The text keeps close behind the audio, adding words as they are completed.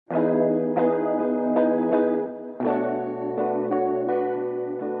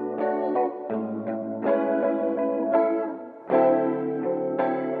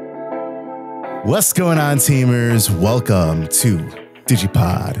What's going on, teamers? Welcome to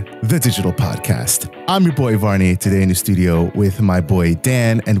DigiPod, the digital podcast. I'm your boy Varney, today in the studio with my boy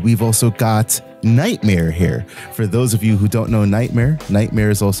Dan, and we've also got NiGhtMaRe here. For those of you who don't know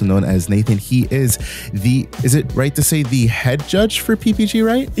NiGhtMaRe is also known as Nathan. He is is it right to say the head judge for PPG,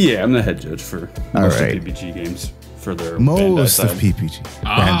 right? Yeah, I'm the head judge for most of PPG games for their most of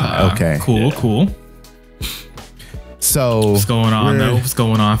PPG. Okay. Cool. So what's going on though? What's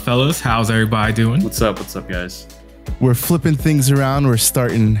going on, fellas? How's everybody doing? What's up, guys? We're flipping things around. We're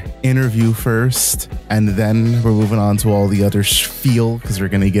starting interview first, and then we're moving on to all the other spiel because we're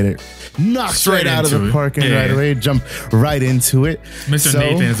gonna get it knocked straight out of the park and right away, jump right into it. Mr.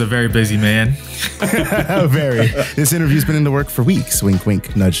 Nathan is a very busy man. Very. This interview's been in the work for weeks. Wink,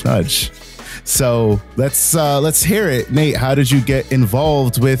 wink, nudge, nudge. So let's hear it, Nate. How did you get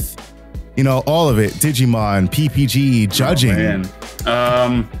involved with, all of it? Digimon, PPG, judging. Oh,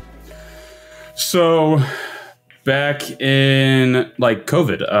 man. So back in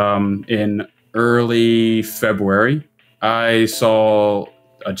COVID, in early February, I saw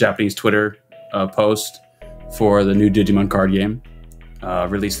a Japanese Twitter post for the new Digimon card game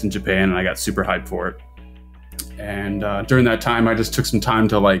released in Japan, and I got super hyped for it. And during that time, I just took some time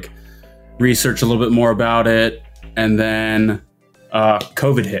to research a little bit more about it, and then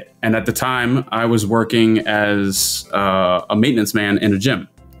COVID hit. And at the time, I was working as a maintenance man in a gym.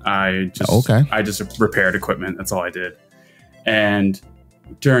 I just repaired equipment. That's all I did. And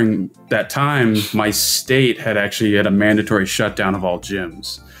during that time, my state had a mandatory shutdown of all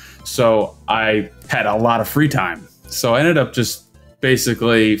gyms. So I had a lot of free time. So I ended up just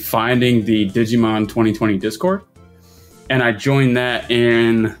basically finding the Digimon 2020 Discord. And I joined that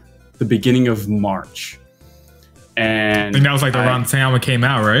in the beginning of March. And that was around the time it came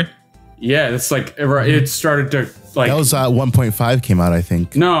out, right? Yeah, it's it started to that was 1.5 came out, I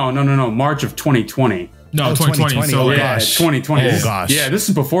think. No, March of 2020. No, 2020. So yeah, 2020. Oh gosh. Yeah, this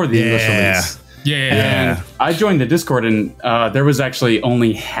is before the English release. Yeah. And I joined the Discord, and there was actually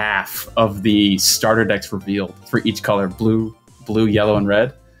only half of the starter decks revealed for each color: blue, yellow, and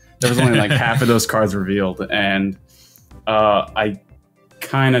red. There was only half of those cards revealed, and I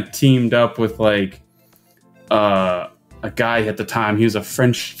kind of teamed up with a guy at the time. He was a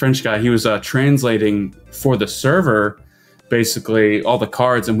French guy. He was translating for the server, basically all the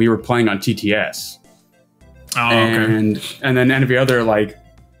cards, and we were playing on TTS. Oh, okay. And then every other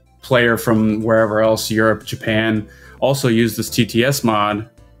player from wherever else, Europe, Japan, also used this TTS mod,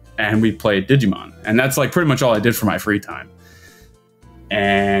 and we played Digimon. And that's pretty much all I did for my free time.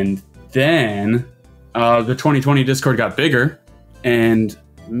 And then the 2020 Discord got bigger, and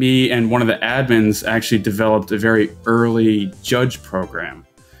me and one of the admins actually developed a very early judge program.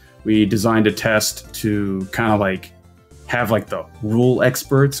 We designed a test to kind of have the rule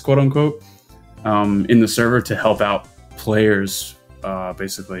experts, quote unquote, in the server to help out players,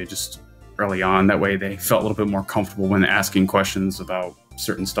 basically just early on. That way they felt a little bit more comfortable when asking questions about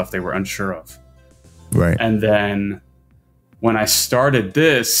certain stuff they were unsure of. Right. And then when I started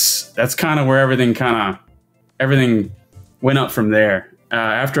this, that's kind of where everything went up from there.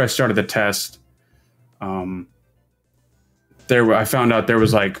 After I started the test, I found out there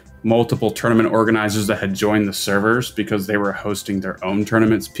was multiple tournament organizers that had joined the servers because they were hosting their own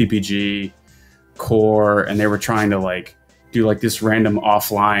tournaments, PPG, Core, and they were trying to do this random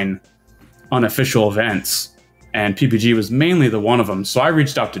offline unofficial events. And PPG was mainly the one of them. So I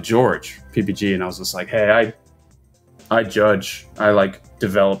reached out to George, PPG, and I was just like, hey, I judge. I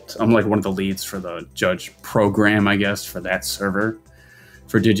developed. I'm one of the leads for the judge program, I guess, for that server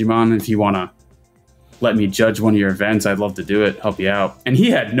for Digimon. If you want to let me judge one of your events, I'd love to do it, help you out. And he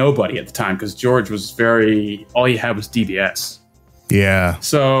had nobody at the time because George was all he had was DBS. Yeah.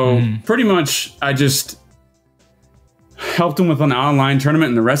 So pretty much I just helped him with an online tournament,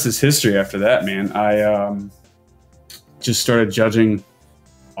 and the rest is history after that, man. I just started judging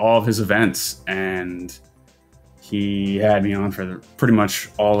all of his events, and he had me on for pretty much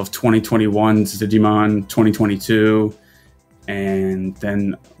all of 2021's Digimon, 2022. And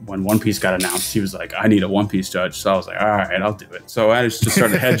then when One Piece got announced, he was like, I need a One Piece judge. So I was like, all right, I'll do it. So I just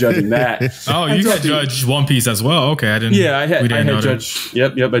started head judging that. Oh, you had judge One Piece as well. Okay, I didn't. Yeah, I had judge.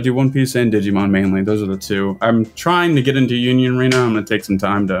 Yep. I do One Piece and Digimon mainly. Those are the two. I'm trying to get into Union Arena. I'm going to take some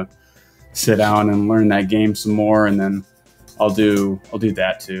time to sit down and learn that game some more, and then I'll do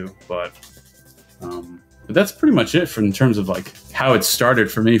that too. But that's pretty much it in terms of how it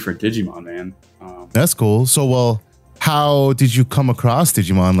started for me for Digimon, man. That's cool. So, how did you come across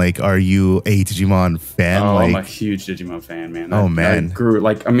Digimon? Are you a Digimon fan? Oh, I'm a huge Digimon fan, man. Man. I grew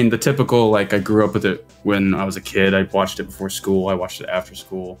the typical, I grew up with it when I was a kid. I watched it before school. I watched it after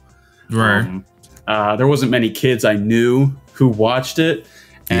school. Right. there wasn't many kids I knew who watched it.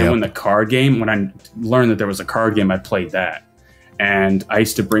 And when I learned that there was a card game, I played that. And I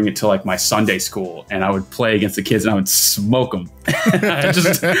used to bring it to like my Sunday school, and I would play against the kids, and I would smoke them.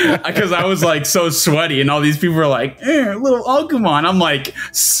 Because I was like so sweaty, and all these people were like, little Okumon. I'm like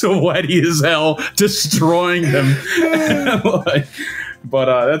sweaty as hell, destroying them.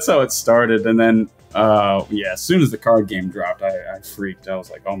 But that's how it started. And then, as soon as the card game dropped, I freaked. I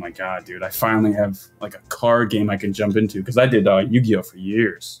was like, oh my God, dude, I finally have like a card game I can jump into. Because I did Yu-Gi-Oh! For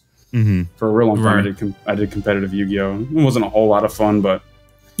years. For a real long time, I did competitive Yu-Gi-Oh! It wasn't a whole lot of fun, but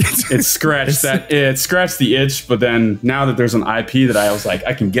it scratched the itch. But then now that there's an IP that I was like,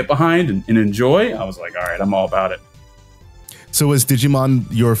 I can get behind and enjoy, I was like, all right, I'm all about it. So was Digimon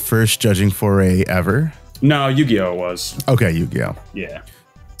your first judging foray ever? No, Yu-Gi-Oh! Was. Okay, Yu-Gi-Oh! Yeah.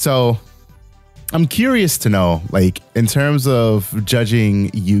 So I'm curious to know, like, in terms of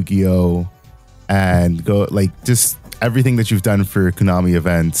judging Yu-Gi-Oh! And just everything that you've done for Konami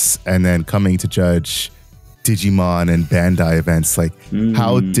events, and then coming to judge Digimon and Bandai events, like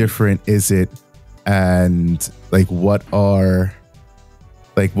how different is it? And like what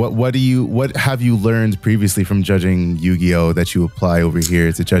have you learned previously from judging Yu-Gi-Oh! That you apply over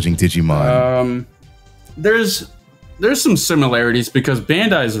here to judging Digimon? There's some similarities because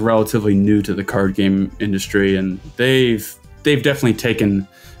Bandai is relatively new to the card game industry, and they've definitely taken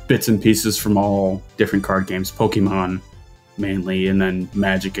bits and pieces from all different card games, Pokemon mainly, and then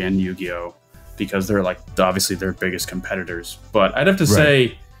Magic and Yu-Gi-Oh! Because they're like obviously their biggest competitors. But I'd have to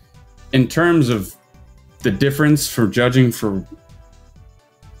say, in terms of the difference for judging for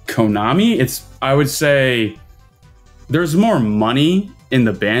Konami, I would say there's more money in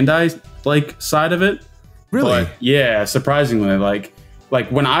the Bandai like side of it. Really? But, yeah, surprisingly, like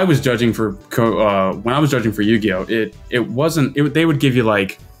when I was judging for Yu-Gi-Oh, they would give you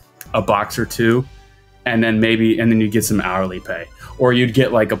like a box or two, and then you get some hourly pay, or you'd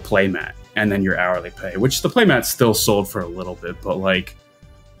get like a playmat and then your hourly pay, which the playmat still sold for a little bit, but like,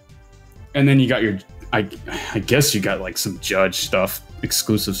 and then you got your, I guess you got like some judge stuff,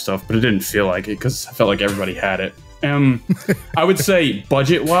 exclusive stuff, but it didn't feel like it because I felt like everybody had it. I would say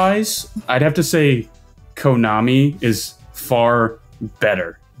budget wise, I'd have to say Konami is far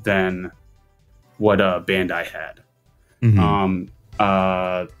better than what Bandai had.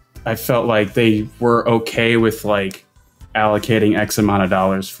 I felt like they were okay with like allocating X amount of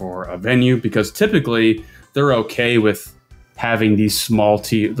dollars for a venue, because typically they're okay with having these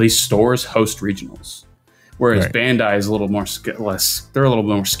these stores host regionals, whereas Bandai is a little more they're a little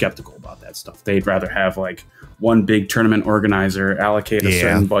more skeptical about that stuff. They'd rather have like one big tournament organizer allocate a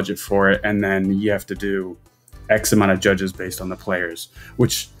certain budget for it, and then you have to do X amount of judges based on the players,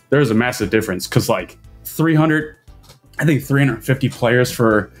 which there's a massive difference, because like 350 players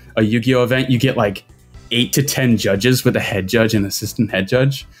for a Yu-Gi-Oh! Event, you get like 8 to 10 judges with a head judge and assistant head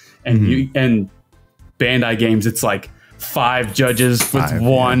judge, and and Bandai games, it's like 5 judges with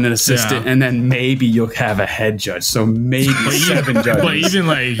one assistant, and then maybe you'll have a head judge, so maybe 7 judges. But even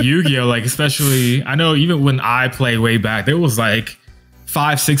like Yu-Gi-Oh, like especially, I know even when I played way back, there was like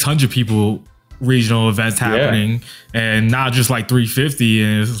 500-600 people regional events happening, and not just like 350,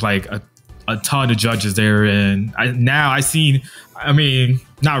 and it's like a ton of judges there. And I mean,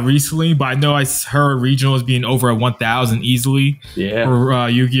 not recently, but I know I heard regionals being over 1,000 easily for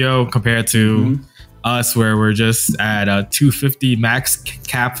Yu-Gi-Oh! Compared to us, where we're just at a 250 max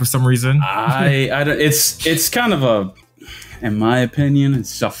cap for some reason. I don't, it's kind of in my opinion,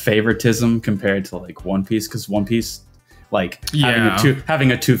 it's a favoritism compared to like One Piece, because One Piece, like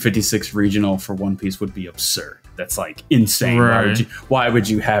having a 256 regional for One Piece would be absurd. That's like insane. Why would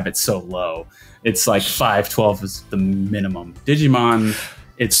you have it so low? It's like 512 is the minimum. Digimon,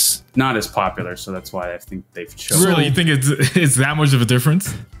 it's not as popular, so that's why I think they've chosen. Really, you think it's that much of a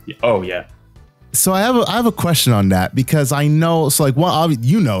difference? Yeah. Oh yeah. So I have a question on that, because I know, so like,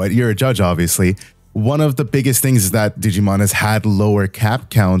 you know it, you're a judge, obviously. One of the biggest things is that Digimon has had lower cap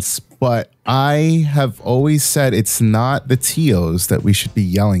counts, but I have always said it's not the TOs that we should be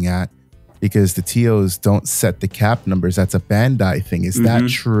yelling at, because the TOs don't set the cap numbers. That's a Bandai thing. Is that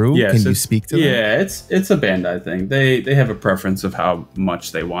true? Yes, can you speak to that? Yeah, it's a Bandai thing. They have a preference of how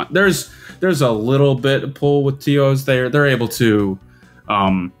much they want. There's a little bit of pull with TOs. They're able to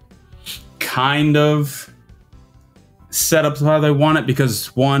kind of set up how they want it,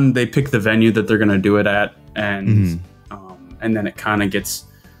 because one, they pick the venue that they're going to do it at, and then it kind of gets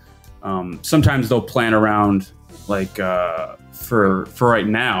sometimes they'll plan around like for right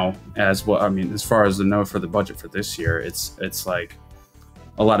now, as far as the know for the budget for this year, it's like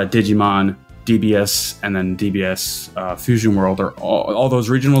a lot of Digimon, DBS and then DBS Fusion World, or all those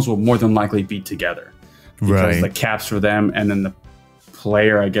regionals will more than likely be together. Because the caps for them and then the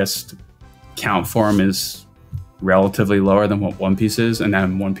player, I guess, count for them is relatively lower than what One Piece is, and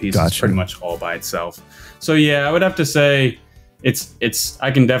then One Piece is pretty much all by itself. So yeah, I would have to say it's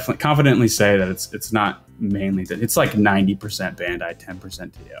I can definitely confidently say that it's not mainly that. It's like 90% Bandai,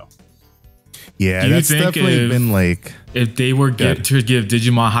 10% TO. Yeah, that's definitely been like, if they were to give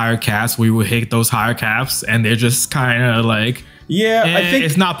Digimon higher caps, we would hit those higher caps, and they're just kind of like, I think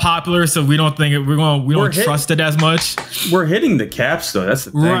it's not popular, so we don't think we don't trust it as much. We're hitting the caps though. That's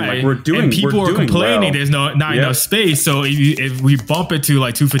the thing. Right. Like and people are complaining there's not enough space. So if we bump it to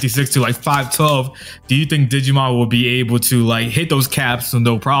like 256 to like 512, do you think Digimon will be able to like hit those caps with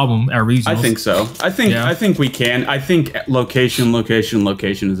no problem at regionals? I think so. I think we can. I think location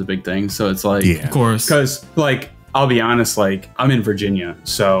is a big thing. So it's like, of course, because like I'll be honest, like I'm in Virginia,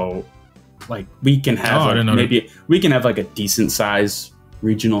 so like we can have we can have like a decent size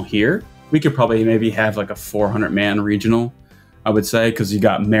regional here. We could probably maybe have like a 400-man regional, I would say, because you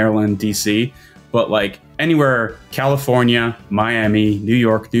got Maryland, DC, but like anywhere, California, Miami, New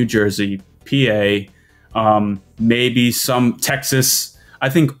York, New Jersey, PA, maybe some Texas. I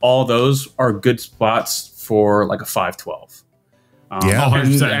think all those are good spots for like a 512.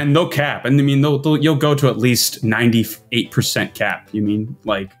 And no cap. And I mean, you'll go to at least 98% cap. You mean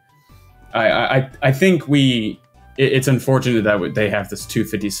like, I think it's unfortunate that they have this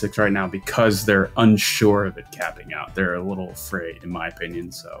 256 right now because they're unsure of it capping out. They're a little afraid, in my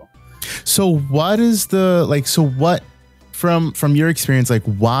opinion. So what is the, like, so what from your experience, like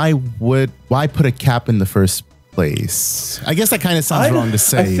why put a cap in the first place? I guess that kind of sounds wrong to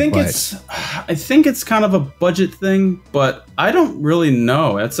say. I think it's kind of a budget thing, but I don't really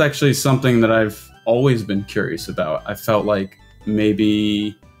know. That's actually something that I've always been curious about. I felt like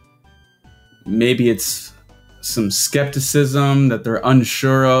maybe it's some skepticism that they're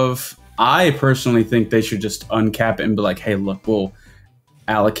unsure of. I personally think they should just uncap it and be like, hey, look, we'll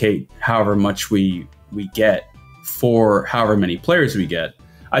allocate however much we get for however many players we get.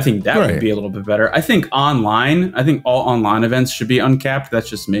 I think that would be a little bit better. I think all online events should be uncapped. That's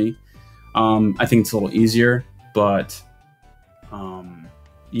just me. I think it's a little easier, but I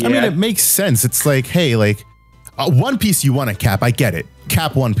mean, it makes sense. It's like, hey, like One Piece you want to cap. I get it.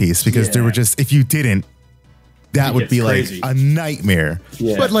 Cap One Piece because there were just, if you didn't, that would be crazy. Like a nightmare.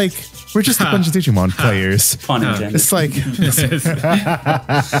 Yeah. But like, we're just a bunch of Digimon players. Fun intended. It's like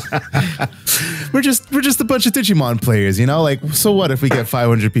we're just a bunch of Digimon players, you know? Like, so what if we get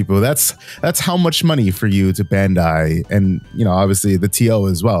 500 people? That's how much money for you to Bandai, and you know, obviously the TO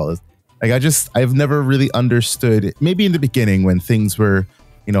as well. Like I've never really understood, maybe in the beginning when things were,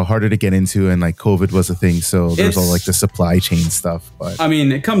 you know, harder to get into and like COVID was a thing. So there's all like the supply chain stuff. But I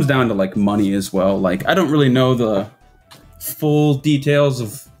mean, it comes down to like money as well. Like I don't really know the full details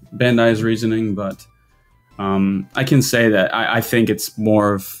of Bandai's reasoning, but I can say that I think it's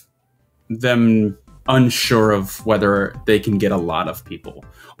more of them unsure of whether they can get a lot of people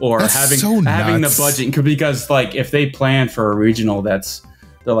or having the budget, because like if they plan for a regional, they're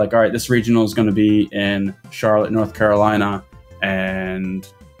like, all right, this regional is going to be in Charlotte, North Carolina, and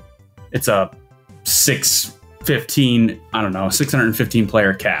it's a 615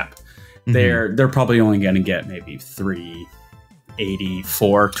 player cap. Mm-hmm. They're probably only going to get maybe 380,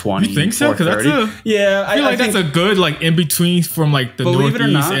 420. You think so? Because that's I feel like that's a good like in between from like the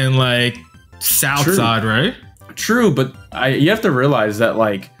Northeast and like South side, right? True, but you have to realize that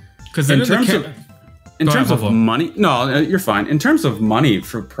like, because in terms of money, no, you're fine. In terms of money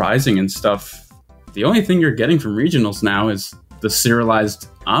for pricing and stuff, the only thing you're getting from regionals now is the serialized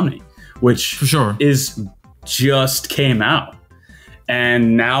Omni, which for sure just came out.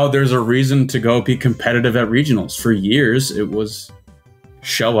 And now there's a reason to go be competitive at regionals. For years, it was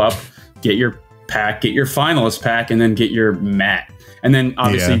show up, get your pack, get your finalist pack, and then get your mat. And then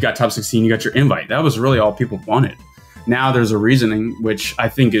obviously you got top 16, you got your invite. That was really all people wanted. Now there's a reasoning, which I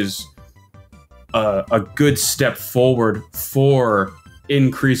think is a good step forward for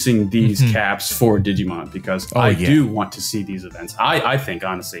increasing these caps for Digimon, because I do want to see these events. I think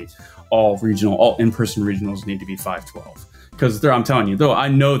honestly, all in-person regionals need to be 512, because I'm telling you, though, I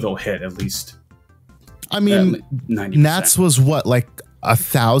know they'll hit at least. I mean, 90%. Nats was what, like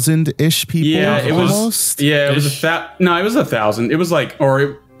 1,000-ish people? Yeah, it almost? was. Yeah, it was it was 1,000. It was like,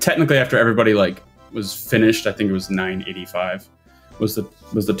 technically after everybody like was finished, I think it was 985 was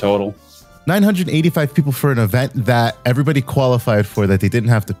the total. 985 people for an event that everybody qualified for, that they didn't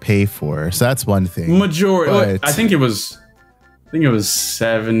have to pay for. So that's one thing. Majority, I think it was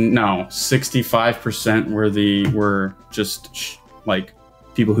 65% were just like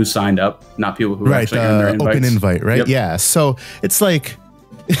people who signed up, not people who actually earned their invites. Open invite, right? Yep. Yeah. So it's like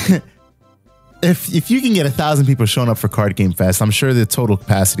if you can get 1,000 people showing up for Card Game Fest, I'm sure the total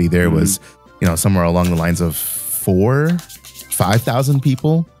capacity there was, somewhere along the lines of 5,000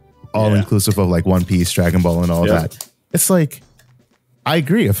 people, all inclusive of like One Piece, Dragon Ball, and all that. It's like, I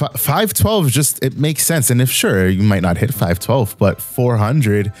agree. If 512 it makes sense. And if sure, you might not hit 512, but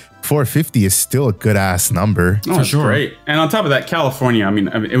 400, 450 is still a good ass number. Oh, for sure. Great. And on top of that, California, I mean,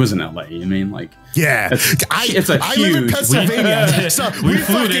 it was in LA. I mean, like, I huge, live in Pennsylvania, so we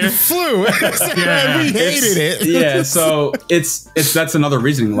fucking flew. We hated it. Yeah. So that's another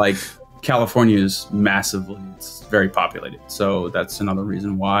reason, like, California is massively, it's very populated. So that's another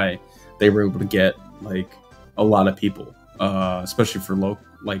reason why they were able to get like a lot of people. Especially for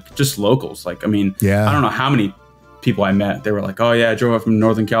just locals. Like, I mean, I don't know how many people I met. They were like, oh yeah, I drove up from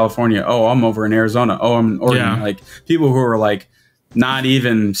Northern California. Oh, I'm over in Arizona. Oh, I'm in Oregon. Yeah. Like people who were like not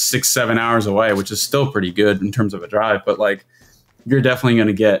even 6-7 hours away, which is still pretty good in terms of a drive. But like, you're definitely going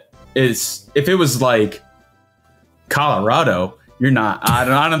to get if it was like Colorado, you're not,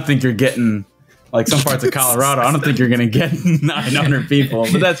 I don't think you're getting like some parts of Colorado. I don't think you're going to get 900 people,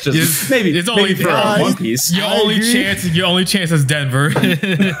 but that's just maybe for One Piece. Your only chance is Denver.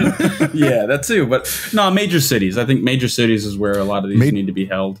 Yeah, that too. But no, major cities. I think major cities is where a lot of these need to be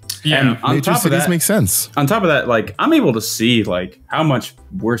held. Yeah, and on major top cities of that, make sense. On top of that, like I'm able to see like how much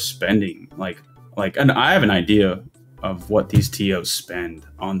we're spending. Like, and I have an idea of what these TOs spend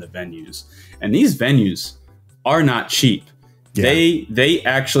on the venues, and these venues are not cheap. Yeah.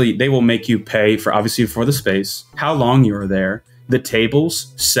 They will make you pay for obviously for the space, how long you are there, the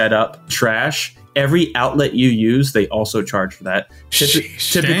tables, setup, trash, every outlet you use, they also charge for that.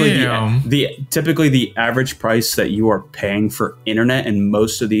 Typically the average price that you are paying for internet in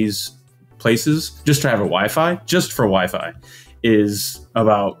most of these places just to have a Wi-Fi, just for Wi-Fi, is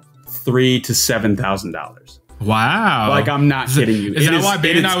about $3,000 to $7,000. Wow. Like, I'm not kidding you. Is that why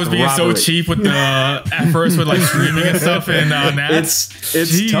Ben and I was being so cheap with the at first with like streaming and stuff and It's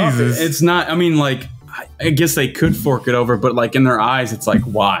tough. It's not, I mean, like, I guess they could fork it over, but like in their eyes, it's like,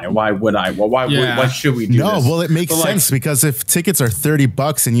 why? Why would I? Well, why should we do this? No, well, it makes sense because if tickets are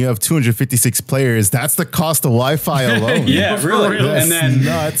 $30 and you have 256 players, that's the cost of Wi-Fi alone. Yeah, really. That's and then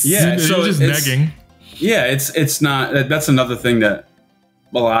nuts. Yeah, so just negging. Yeah, it's not. That's another thing that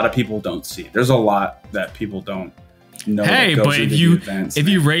a lot of people don't see. There's a lot that people don't know. Hey, but if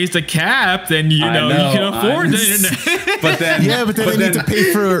you raise the cap, then you can afford it. But then they need to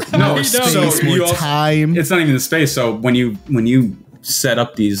pay for more space, more time. It's not even the space. So when you set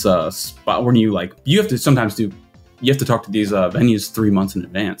up these spot, when you have to sometimes you have to talk to these venues 3 months in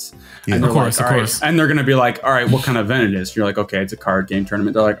advance. Yeah. And of course. And they're going to be like, all right, what kind of event it is? You're like, okay, it's a card game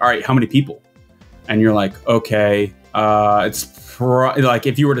tournament. They're like, all right, how many people? And you're like, okay, it's like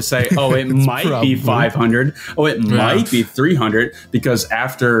if you were to say, oh, it might be 500. Oh, it might be 300, because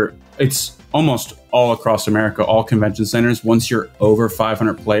after it's almost all across America, all convention centers, once you're over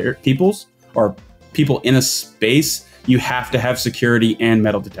 500 people in a space, you have to have security and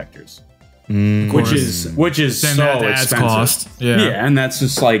metal detectors. Which is then so expensive. Cost. Yeah, and that's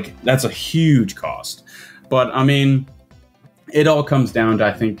just like, that's a huge cost. But I mean, it all comes down to,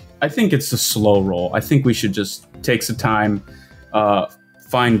 I think it's a slow roll. I think we should just take some time,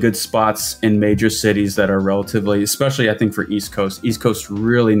 find good spots in major cities that are relatively, especially I think for East Coast. East Coast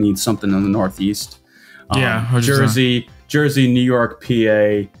really needs something in the Northeast. 100%. Jersey, New York,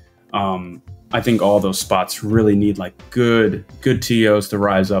 PA. I think all those spots really need like good TOs to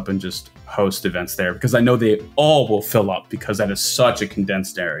rise up and just host events there, because I know they all will fill up, because that is such a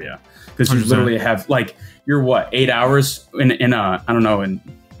condensed area. Because you literally have like, you're what, 8 hours in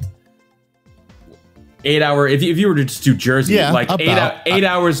 8 hour, if you were to just do Jersey, like 8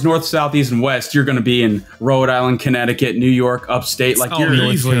 hours north, south, east, and west, you're going to be in Rhode Island, Connecticut, New York, upstate. Like you're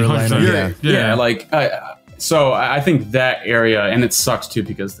easily, So I think that area, and it sucks too,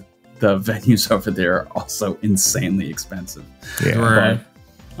 because the venues over there are also insanely expensive. Yeah.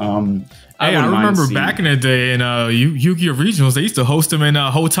 But, I remember back in the day in Yu-Gi-Oh! Regionals, they used to host them in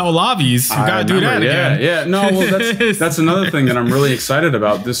hotel lobbies. You gotta do that again. Yeah. No, well, that's another thing that I'm really excited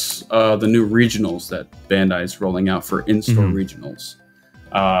about. This the new regionals that Bandai is rolling out for in-store regionals.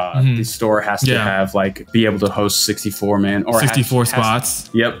 The store has to have be able to host 64 man or 64 spots.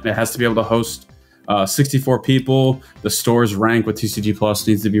 Yep, it has to be able to host 64 people. The store's rank with TCG Plus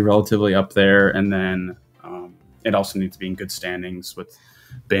needs to be relatively up there, and then it also needs to be in good standings with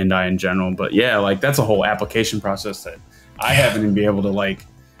Bandai in general. But yeah, that's a whole application process that I haven't even been able to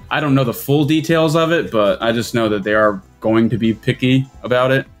I don't know the full details of it, but I just know that they are going to be picky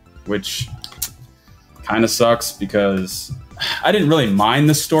about it, which kind of sucks, because I didn't really mind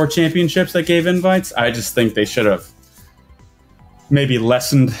the store championships that gave invites. I just think they should have maybe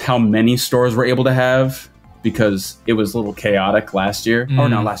lessened how many stores were able to have, because it was a little chaotic last year. Or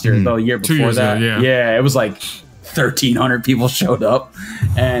not last year, the year before that. Ago, yeah, it was like 1,300 people showed up,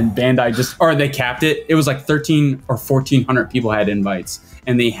 and Bandai they capped it. It was like 1,300 or 1,400 people had invites,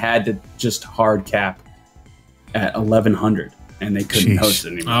 and they had to just hard cap at 1,100, and they couldn't host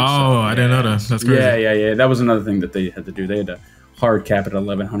it anymore. I didn't know that. That's crazy. Yeah. That was another thing that they had to do. They had to hard cap it at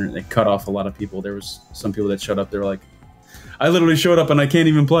 1,100. They cut off a lot of people. There was some people that showed up. They were like, I literally showed up and I can't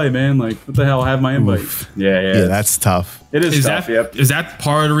even play, man. Like, what the hell? I have my invite. Yeah, that's tough. It is tough. Is that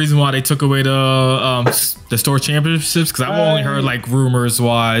part of the reason why they took away the store championships? Because I've only heard like rumors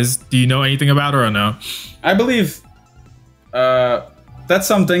wise. Do you know anything about it or no? I believe that's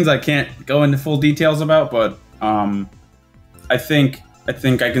some things I can't go into full details about, but I think I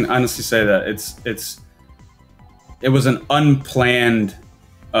can honestly say that it was an unplanned.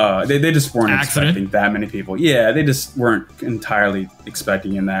 They just weren't expecting that many people. Yeah, they just weren't entirely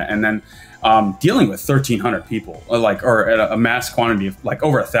expecting in that. And then dealing with 1,300 people, or at a mass quantity of like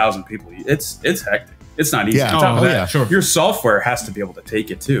over 1,000 people, it's hectic. It's not easy. Yeah. On top of that, sure. Your software has to be able to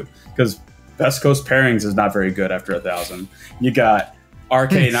take it too, because Best Coast Pairings is not very good after 1,000. You got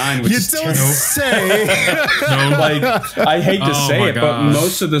RK9, which you is don't say. Like, I hate to say it, but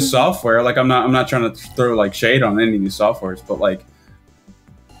most of the software, like I'm not trying to throw like shade on any of these softwares, but like,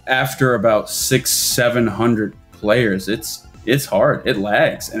 after about 600-700 players, it's hard. It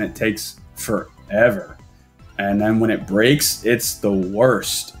lags and it takes forever. And then when it breaks, it's the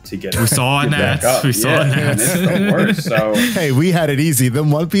worst to get. We saw that. We saw that. It's the worst. So hey, we had it easy.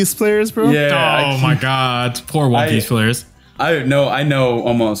 Them One Piece players, bro. Yeah. My God, poor One Piece players. I know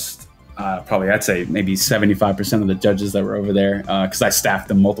almost. Probably, I'd say maybe 75% of the judges that were over there, because I staffed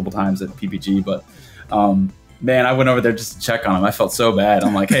them multiple times at PPG, but. Man, I went over there just to check on him. I felt so bad.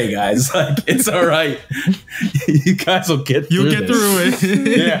 I'm like, hey guys, like, it's all right. You guys will get through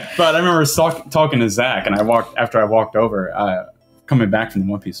it. Yeah, but I remember talking to Zach, and after I walked over, coming back from the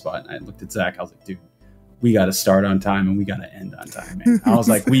One Piece spot, and I looked at Zach. I was like, dude, we got to start on time and we got to end on time, man. I was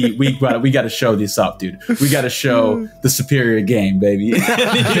like, we got to show this up, dude. We got to show the superior game, baby. He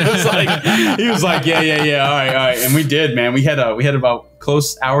was like, yeah, all right. And we did, man. We had about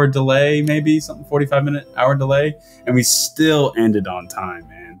close hour delay, maybe something 45-minute hour delay, and we still ended on time,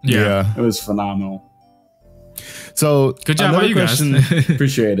 man. Yeah. It was phenomenal. So good job by you guys.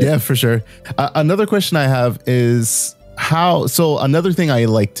 Appreciate it. Yeah, for sure. Another question I have is another thing I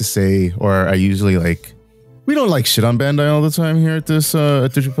like to say, or I usually like, we don't like shit on Bandai all the time here at this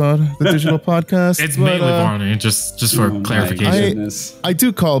at DigiPod, the digital podcast. It's mainly Barney, just for clarification. I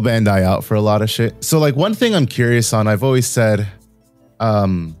do call Bandai out for a lot of shit. So like one thing I'm curious on, I've always said,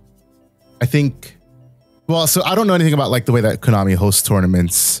 I think, so I don't know anything about like the way that Konami hosts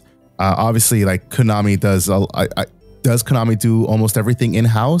tournaments. Obviously, like Konami does Konami do almost everything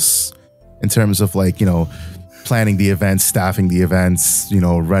in-house in terms of like, planning the events, staffing the events,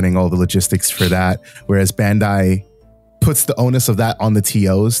 running all the logistics for that. Whereas Bandai puts the onus of that on the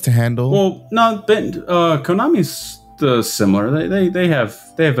TOs to handle. Well, no, Konami's similar. They have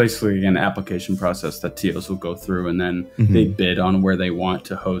basically an application process that TOs will go through, and then they bid on where they want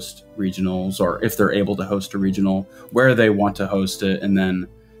to host regionals, or if they're able to host a regional, where they want to host it, and then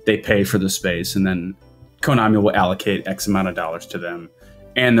they pay for the space, and then Konami will allocate X amount of dollars to them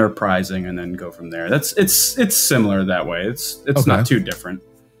and their pricing, and then go from there. It's similar that way. It's okay. Not too different.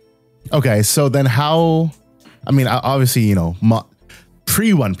 Okay, so then how? I mean, obviously,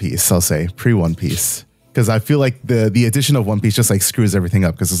 pre One Piece, I'll say pre One Piece, because I feel like the addition of One Piece just like screws everything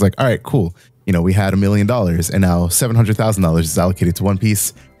up. Because it's like, all right, cool. We had $1 million, and now $700,000 is allocated to One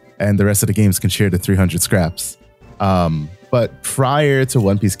Piece, and the rest of the games can share the 300 scraps. But prior to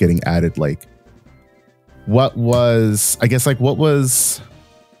One Piece getting added, like, what were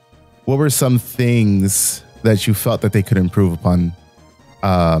some things that you felt that they could improve upon?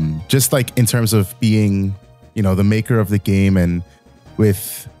 Just like in terms of being, the maker of the game, and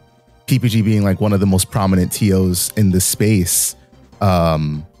with PPG being like one of the most prominent TOs in the space.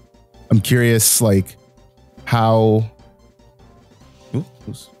 I'm curious, like, how... Ooh,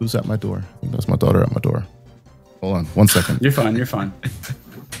 who's at my door? I think that's my daughter at my door. Hold on, 1 second. You're fine.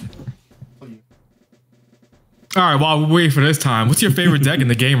 All right, while we wait for this time, what's your favorite deck in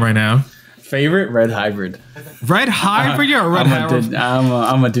the game right now? Favorite? Red Hybrid. Red Hybrid? You're a Red Hybrid.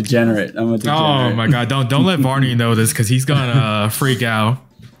 I'm a degenerate. Oh my God! Don't let Barney know this, because he's gonna freak out.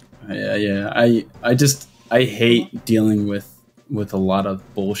 Yeah. I hate dealing with with a lot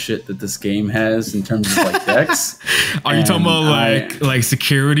of bullshit that this game has in terms of like decks. Are you talking about like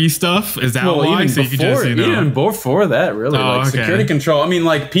security stuff? Is that why? Even So before, even before that, really, like security control. I mean,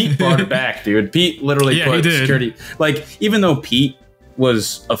 like Pete brought it back, dude. Pete literally put security. Like, even though Pete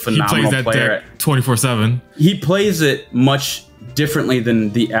was a phenomenal player, 24/7. He plays it much differently than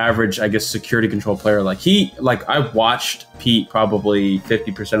the average, I guess, security control player. Like I watched Pete probably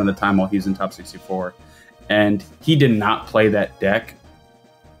 50% of the time while he's in top 64. And he did not play that deck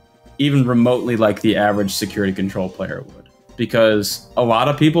even remotely like the average security control player would, because a lot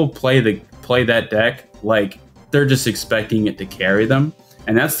of people play that deck like they're just expecting it to carry them,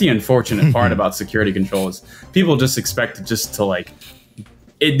 and that's the unfortunate part about security control is people just expect it just to like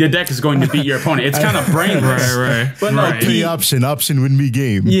the deck is going to beat your opponent. It's kind of brainless, right? But no, Pete, option win me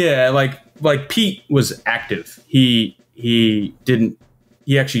game. Yeah, like Pete was active. He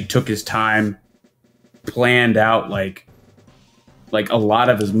actually took his time, planned out like a lot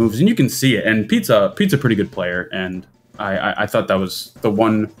of his moves, and you can see it. And Pete's a pretty good player, and I thought that was the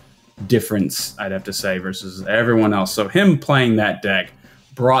one difference I'd have to say versus everyone else. So him playing that deck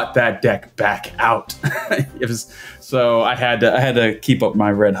brought that deck back out. So I had to keep up my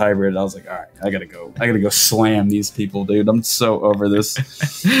red hybrid. I was like, all right, I gotta go slam these people, dude. I'm so over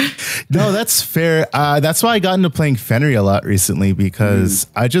this. No, that's fair. That's why I got into playing Fenry a lot recently, because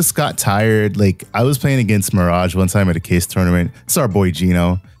I just got tired. Like, I was playing against Mirage one time at a case tournament. It's our boy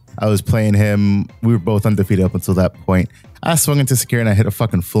Gino. I was playing him. We were both undefeated up until that point. I swung into secure and I hit a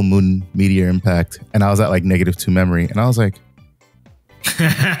fucking full moon meteor impact, and I was at like -2 memory, and I was like,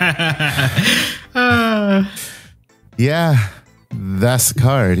 yeah, that's the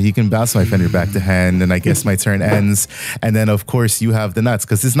card. You can bounce my Fender back to hand, and I guess my turn ends. And then, of course, you have the nuts,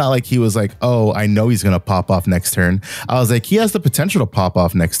 because it's not like he was like, oh, I know he's going to pop off next turn. I was like, he has the potential to pop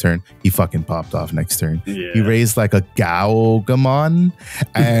off next turn. He fucking popped off next turn. Yeah. He raised like a Gaugamon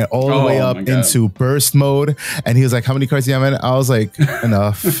and all the way up into burst mode. And he was like, how many cards do you have in it? I was like,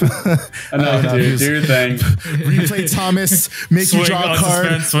 enough. Enough, dude. Do your thing. Replay Thomas, make you draw a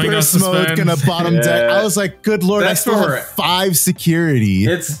card. Burst mode, gonna bottom deck. I was like, good Lord, I still have 5 security.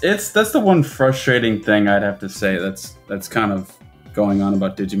 That's the one frustrating thing I'd have to say that's kind of going on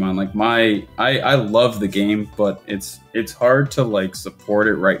about Digimon. Like I love the game, but it's hard to like support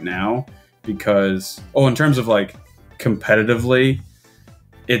it right now because in terms of like competitively,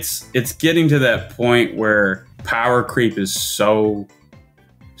 it's getting to that point where power creep is so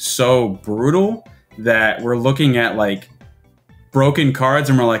brutal that we're looking at like broken cards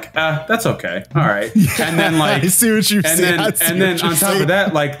and we're like, that's okay, all right. Yeah, and then like, I see what you're saying. And then on top of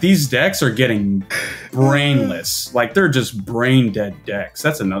that, like these decks are getting brainless. Like they're just brain dead decks.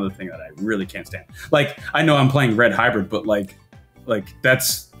 That's another thing that I really can't stand. Like I know I'm playing red hybrid, but like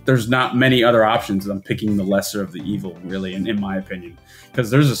there's not many other options. I'm picking the lesser of the evil, really, in my opinion. Because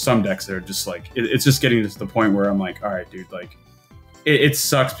there's some decks that are just like it's just getting to the point where I'm like, all right, dude, like it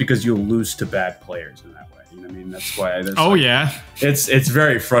sucks because you'll lose to bad players in that way. You know what I mean? That's why. It's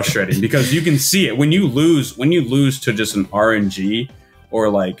very frustrating because you can see it when you lose to just an RNG or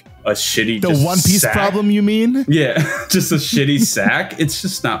like a shitty One Piece sack. Problem. You mean? Yeah, just a shitty sack. It's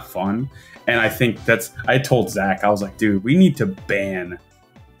just not fun. And I think I told Zach, I was like, dude, we need to ban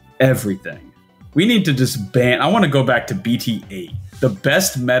everything. We need to just ban. I want to go back to BT8, the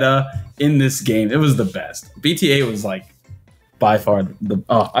best meta in this game. It was the best. BT8 was like by far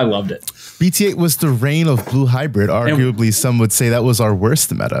I loved it. BT8 was the reign of blue hybrid. Arguably, some would say that was our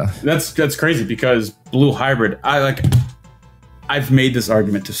worst meta. That's crazy because blue hybrid, I've made this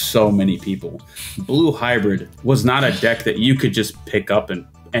argument to so many people. Blue hybrid was not a deck that you could just pick up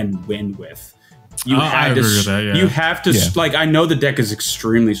and win with. You had to. You have to. Like, I know the deck is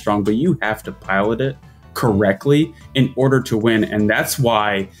extremely strong, but you have to pilot it correctly in order to win, and that's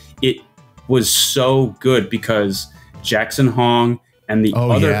why it was so good because Jackson Hong and the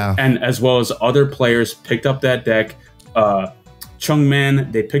and as well as other players picked up that deck.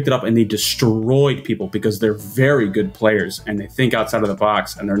 Chungman, they picked it up and they destroyed people because they're very good players and they think outside of the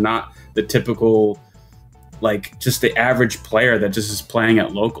box and they're not the typical, like just the average player that just is playing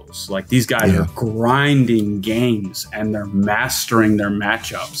at locals. Like these guys are grinding games and they're mastering their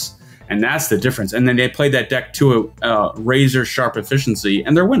matchups, and that's the difference. And then they played that deck to a razor sharp efficiency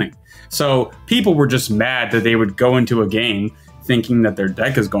and they're winning. So people were just mad that they would go into a game thinking that their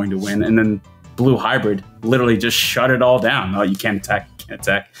deck is going to win, and then blue hybrid literally just shut it all down. No, you can't attack,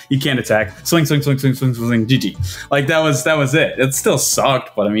 you can't attack. Swing, GG. Like that was it. It still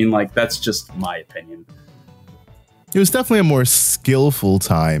sucked, but I mean, like that's just my opinion. It was definitely a more skillful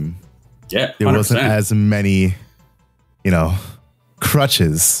time. Yeah, 100%. There wasn't as many,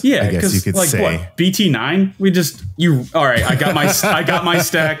 crutches. Yeah, I guess you could like say. what, BT9? All right, I got my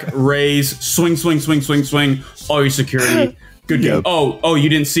stack, raise, swing, all your security. Good game. Oh, you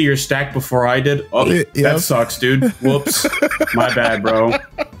didn't see your stack before I did? Oh, that sucks, dude. Whoops. My bad, bro.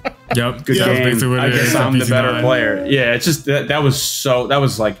 Yep. Good game. I guess I'm the better player. Yeah, it's just that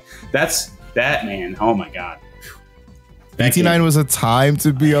man. Oh my God. BT9 was a time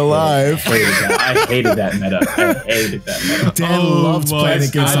to be alive. I hated that meta. Dan loved playing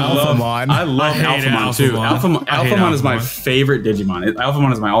against Alphamon. I love Alphamon too. Alphamon is my favorite Digimon.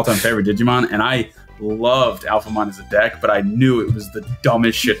 Alphamon is my all-time favorite Digimon, and I loved Alphamon as a deck, but I knew it was the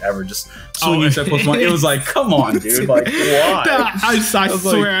dumbest shit ever. Just swinging set plus one. It was like, come on, dude. Like, why? I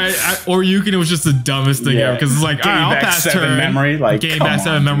swear, Oryukin was just the dumbest thing ever, because it's like, all right, I'll pass turn. Memory, like, game back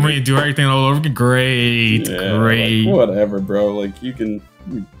 7 memory and do everything all over again. Great. Like, whatever, bro. Like, you can.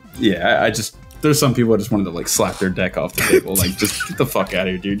 Yeah, I just. There's some people that just wanted to like slap their deck off the table. Like, just get the fuck out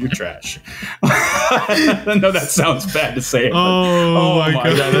of here, dude. You're trash. I know that sounds bad to say it. Oh my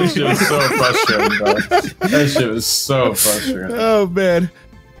God. That shit was so frustrating, bro. That shit was so frustrating. Oh, man.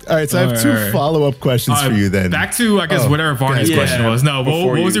 All right, so I have two follow-up questions for you then. Back to, I guess, whatever Varney's question was. No,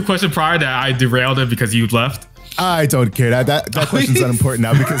 what was your question prior that I derailed it because you left? I don't care. That question's unimportant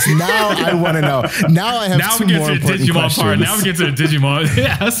now, because now I want to know. Now I have two more important questions. Now we get to the Digimon.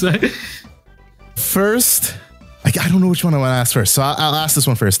 Yes. First, I don't know which one I want to ask first, so I'll ask this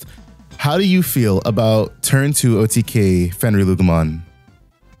one first. How do you feel about turn 2 OTK Fenrir Lugumon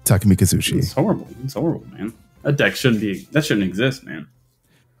Takumi Kazushi? It's horrible. It's horrible, man. That deck shouldn't exist, man.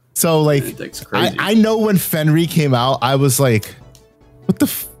 So like, that deck's crazy. I know when Fenrir came out, I was like,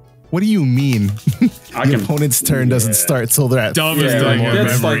 what do you mean? The opponent's turn doesn't start till they're at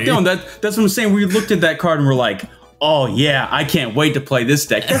that's like, no, that's what I'm saying. We looked at that card and we're like, oh yeah, I can't wait to play this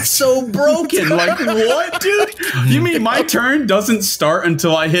deck. That's so broken. Like, what, dude? You mean my turn doesn't start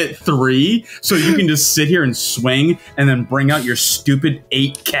until I hit 3, so you can just sit here and swing and then bring out your stupid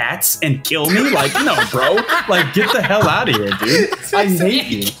 8 cats and kill me? Like, no, bro. Like, get the hell out of here, dude. I hate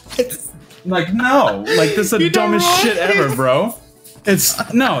you. Like, no. Like, this is the dumbest shit ever, bro. It's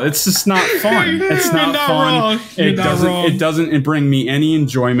just not fun. It's not fun. It doesn't bring me any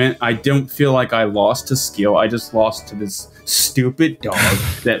enjoyment. I don't feel like I lost to skill. I just lost to this stupid dog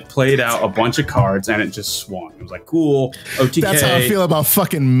that played out a bunch of cards and it just swung. It was like, cool, OTK. That's how I feel about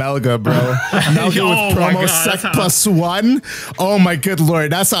fucking Melga, bro. Melga with promo sec +1. Oh my good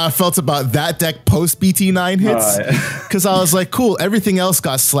lord. That's how I felt about that deck post BT9 hits. Because I was like, cool, everything else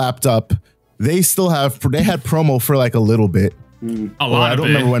got slapped up. They had promo for like a little bit. I don't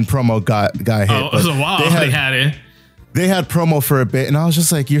remember when promo got hit. Oh, it was a while. They had it. They had promo for a bit, and I was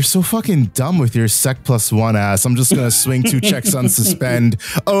just like, you're so fucking dumb with your sec +1 ass. I'm just gonna swing 2 checks on suspend.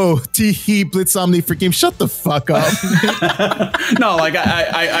 Oh, T-He Blitz Omni for game. Shut the fuck up. No, like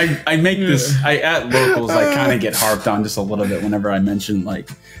I make this at locals, I kind of get harped on just a little bit whenever I mention like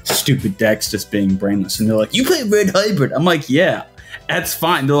stupid decks just being brainless. And they're like, you play Red Hybrid. I'm like, yeah. That's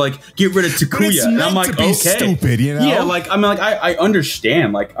fine. They're like, get rid of Takuya. And I'm like, okay. Stupid, you know? Yeah, like, I mean, like, I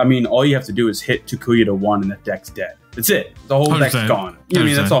understand. Like, I mean, all you have to do is hit Takuya to 1 and the deck's dead. That's it. The whole deck's gone. You know what I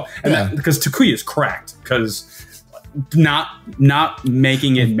mean? That's all. And that, because Takuya is cracked. Because not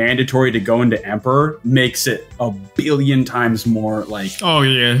making it mandatory to go into Emperor makes it a billion times more like, oh,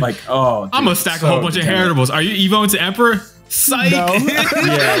 yeah. Like, oh, dude, I'm going to stack a whole bunch of heritables. Are you evoing to Emperor? Psych. No.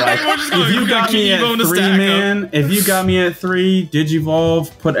 Yeah, like, if you got me at 3, man, if you got me at 3,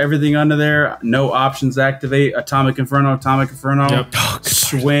 Digivolve, put everything under there, no options activate, Atomic Inferno, yep.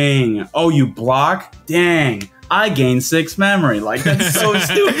 Swing. Oh, you block? Dang. I gained 6 memory. Like, that's so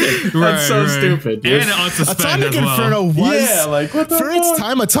stupid. That's so stupid, dude. And unsuspend Atomic Inferno was, like, what the for its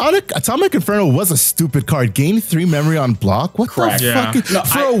time, Atomic Inferno was a stupid card. Gain 3 memory on block? What the fuck? No,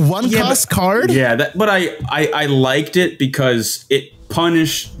 for a 1-cost card? Yeah, but I liked it because it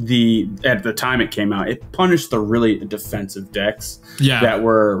punished at the time it came out, it punished the really defensive decks that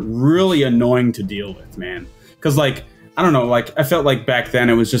were really annoying to deal with, man. Because, like, I don't know, like, I felt like back then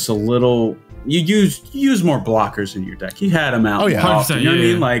it was just a little... You use more blockers in your deck. You had them out. Oh yeah, often, you know what I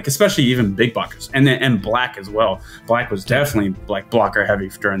mean? Like, especially even big blockers, and black as well. Black was definitely like blocker heavy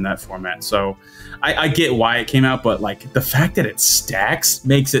during that format. So I get why it came out, but like the fact that it stacks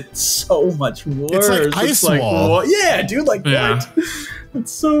makes it so much worse. It's like Ice Wall. Well, yeah, dude. Like what?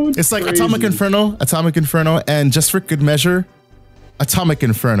 It's so. It's like crazy. Atomic Inferno, and just for good measure, Atomic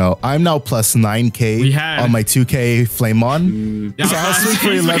Inferno. I'm now plus 9k on my 2k Flamemon. So I was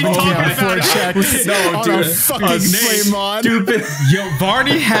swing for 11k on 4 checks on a fucking Flamemon. Stupid. Yo,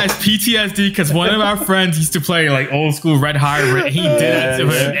 Barney has PTSD because one of our friends used to play like old school Red Hybrid. He did it to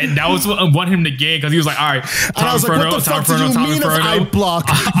him, and that was what won him the game because he was like, all right, Tom Inferno, what the fuck do you mean if I block,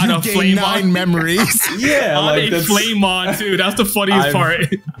 you gain 9 memories? Yeah, on a Flamemon too. That's the funniest part.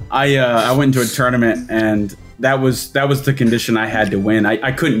 I went into a tournament and that was the condition I had to win.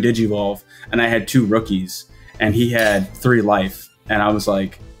 I couldn't Digivolve, and I had 2 rookies, and he had 3 life, and I was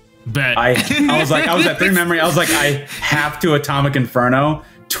like, bet. I was at 3 memory. I was like, I have to Atomic Inferno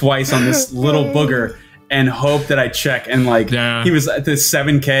twice on this little booger and hope that I check. And like he was at the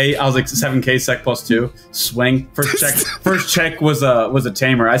 7k. I was like 7k sec plus 2 swing. First check was a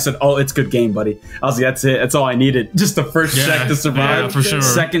tamer. I said, oh, it's good game, buddy. I was like, that's it. That's all I needed. Just the first check to survive. Yeah, for sure.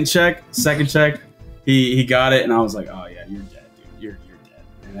 Second check. He got it, and I was like, oh yeah, you're dead, dude. You're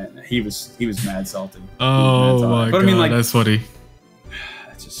dead. And he was mad salty. Oh my god, I mean, like, that's funny.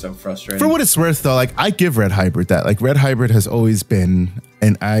 It's just so frustrating. For what it's worth, though, like I give Red Hybrid that. Like Red Hybrid has always been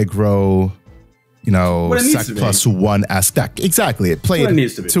an aggro, sec plus 1-esque deck. Exactly, it played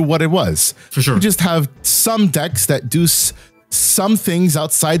to what it was. For sure. You just have some decks that do some things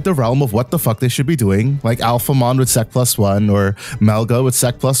outside the realm of what the fuck they should be doing, like Alphamon with sec plus 1, or Melga with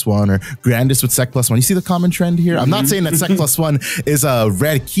sec plus 1, or Grandis with sec plus 1. You see the common trend here? I'm not saying that sec plus 1 is a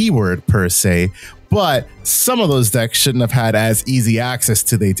red keyword per se, but some of those decks shouldn't have had as easy access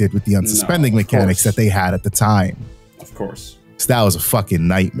to they did with the unsuspending mechanics that they had at the time. Of course. So that was a fucking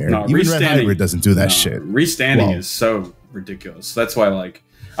nightmare. No, even Red Hybrid doesn't do that shit. Restanding is so ridiculous. That's why, like,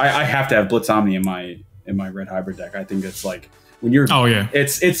 I have to have Blitz Omni in my Red Hybrid deck. I think it's like, when you're,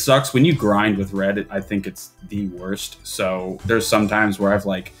 it sucks when you grind with red. I think it's the worst. So there's some times where I've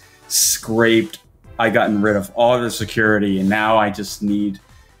like gotten rid of all the security, and now I just need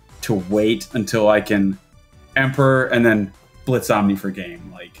to wait until I can Emperor and then Blitz Omni for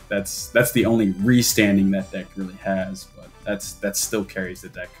game. Like that's the only restanding that deck really has, but that still carries the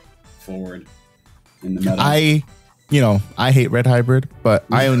deck forward in the meta. I hate Red Hybrid, but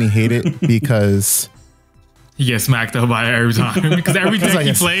I only hate it because he gets smacked up by it every time because every deck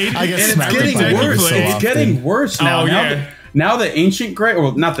he played, I get smacked up by it so often. It's getting worse now. Now the Ancient Gray,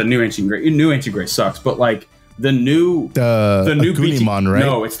 or not the new Ancient Gray. New Ancient Gray sucks, but like the new Digimon, right?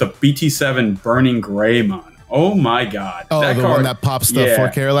 No, it's the BT7 Burning Greymon. Oh my god! Oh, the one that pops the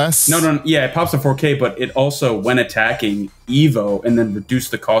 4K or less. No, yeah, it pops the 4K, but it also, when attacking, Evo and then reduce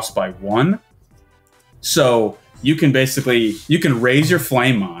the cost by 1. So you can raise your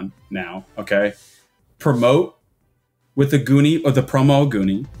Flamemon now. Okay. Promote with the Goonie, or the promo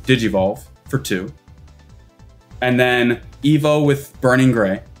Goonie, Digivolve for 2. And then Evo with Burning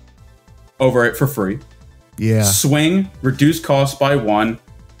Gray over it for free. Yeah. Swing, reduce cost by 1.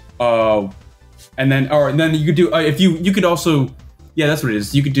 And then you could do, you could also, that's what it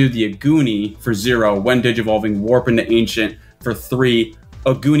is. You could do the Aguni for 0 when Digivolving, warp into Ancient for 3.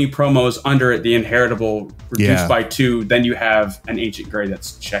 Aguni promos under it, the inheritable reduced by 2. Then you have an Ancient Gray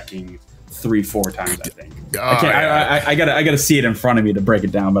that's checking 3-4 times, I think. I gotta see it in front of me to break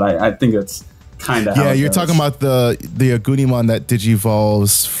it down, but I think that's kind of you're talking about the Agunimon that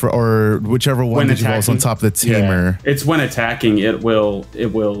digivolves or whichever one digivolves on top of the tamer. It's when attacking, it will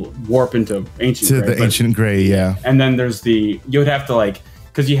warp into Ancient Gray, Ancient Gray, and then there's you would have to, like,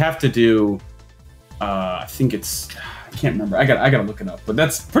 because you have to do I think it's, I can't remember. I gotta look it up. But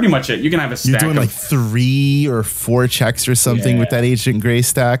that's pretty much it. You can have a stack. You're doing like 3 or 4 checks or something with that Ancient Gray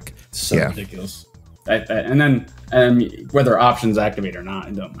stack. So ridiculous. And then whether options activate or not,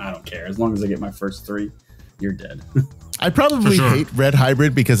 I don't care. As long as I get my first 3, you're dead. I probably hate Red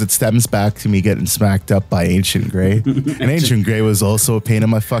Hybrid because it stems back to me getting smacked up by Ancient Gray. And Ancient Gray was also a pain in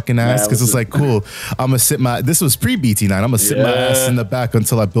my fucking ass because it's like, cool, I'm going to sit this was pre-BT9, I'm going to sit my ass in the back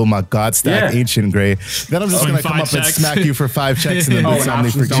until I build my God stack Ancient Gray. Then I'm just going to come up and smack you for 5 checks and then do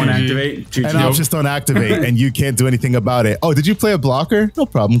something for don't activate. And options don't activate and you can't do anything about it. Oh, did you play a blocker? No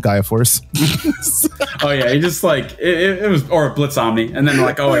problem, Gaia Force. He just like, it was, or Blitz Omni. And then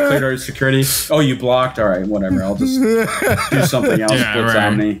like, I cleared our security. Oh, you blocked? All right, whatever. I'll just do something else. Blitz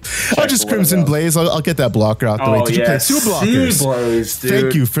Omni. I'll just Crimson Blaze. I'll get that blocker out the way. Did you play 2 blockers? Sea-Blaze, dude.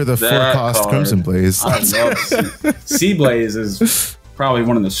 Thank you for the 4-cost Crimson Blaze. I love Sea-Blaze is probably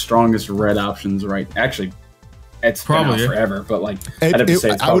one of the strongest red options, right? Actually, it's probably been out forever, but like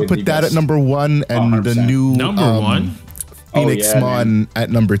I would put that at number 1 and the new number 1 Phoenix Mon at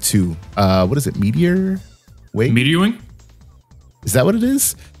number 2. What is it? Meteor Wing? Is that what it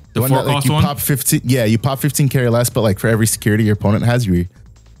is? The one that, like, you pop 15. Yeah, you pop 15 carry less, but like for every security your opponent has, you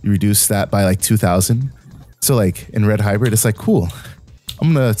reduce that by like 2,000. So like in Red Hybrid, it's like, cool.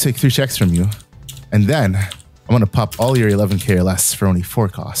 I'm going to take 3 checks from you. And then I'm going to pop all your 11k or less for only 4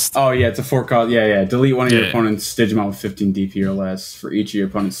 cost. Oh, yeah, it's a 4 cost. Yeah. Delete one of your opponent's Digimon with 15 DP or less. For each of your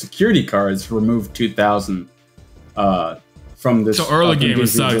opponent's security cards, remove 2,000 from this. So early game it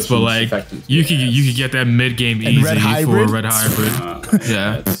sucks, but like you could get that mid game easy red hybrid? for red hybrid.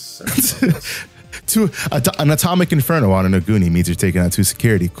 Yeah. An Atomic Inferno on a Naguni means you're taking out 2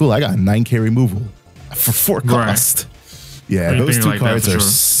 security. Cool, I got 9k removal for 4 cost. Right. Yeah, those 2 cards are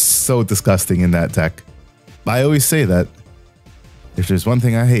so disgusting in that deck. I always say that if there's one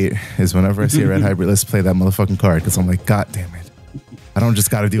thing I hate is whenever I see a red hybrid, let's play that motherfucking card because I'm like, God damn it. I don't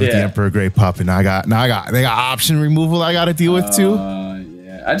just got to deal with the Emperor Grey Pup, and they got option removal I got to deal with too.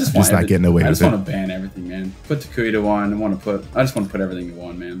 Yeah, I just not getting away with it. I just want to ban everything, man. Put Takuya to 1. I just want to put everything to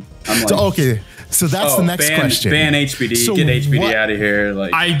 1, man. I'm like, so that's the next question. Ban HBD. So get HBD out of here.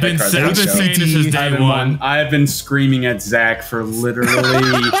 Like I've been saying this since day one. I've been screaming at Zach for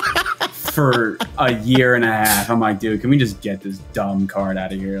literally for a year and a half. I'm like, dude, can we just get this dumb card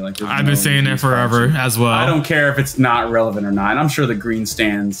out of here? Like, I've been saying that forever as well. I don't care if it's not relevant or not. And I'm sure the green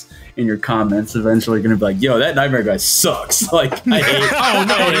stands in your comments eventually are going to be like, yo, that NiGhtMaRe guy sucks. Like, I hate. Oh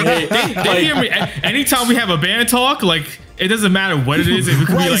no, they hear me. Anytime we have a band talk, like, it doesn't matter what it is. It could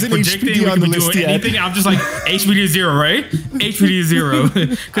be like predicting, we could be doing anything. I'm just like, HBD is 0, right? HBD is 0.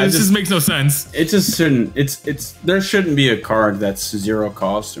 Because it just makes no sense. It just shouldn't. There shouldn't be a card that's 0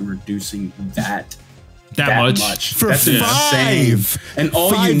 cost and reducing that much. For that's 5. Insane. And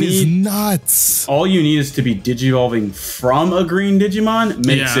all 5 you need is nuts. All you need is to be digivolving from a green Digimon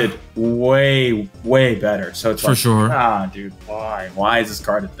makes it way, way better. So it's for sure. Dude, why? Why is this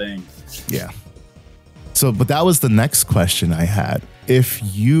card a thing? Yeah. So, but that was the next question I had. If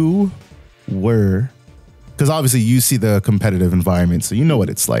you were, because obviously you see the competitive environment, so you know what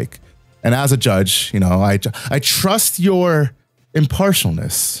it's like. And as a judge, you know, I trust your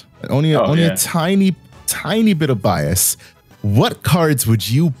impartialness. Only a tiny bit of bias. What cards would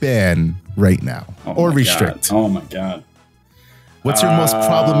you ban right now or restrict? God. Oh my God. What's your most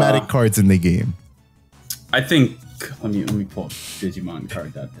problematic cards in the game? I think let me pull up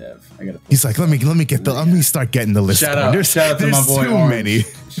Digimon.card.dev. I gotta. He's like, let me start getting the list. Shout out to my boy too Orange. Many.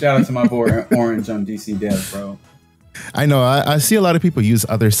 Shout out to my boy Orange on DC Dev, bro. I know. I see a lot of people use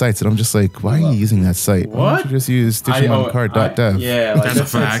other sites, and I'm just like, why are you using that site? What? Why don't you just use DigimonCard.dev? Yeah, like, that's a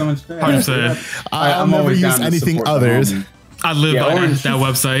fact. I'll never use anything others. I live by that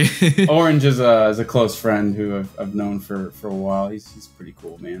website. Orange is a close friend who I've known for a while. He's pretty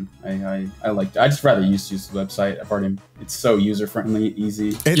cool, man. I just rather use the website. It's so user friendly, easy.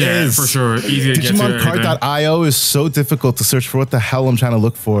 It is for sure. Easy to get to. DigimonCard.io is so difficult to search for what the hell I'm trying to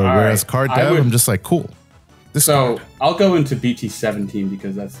look for. Whereas CardDev, I'm just like, cool. I'll go into BT17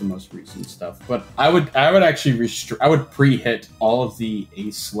 because that's the most recent stuff. But I would actually I would pre-hit all of the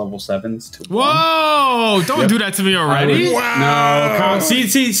Ace level 7s to 1. Whoa! Don't do that to me already. No. See.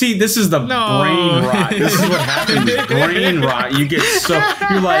 This is the brain rot. This is what happens. Brain rot. You get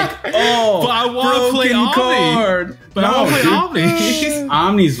you're like, oh, but I want to play Omni. But I want to play Omni.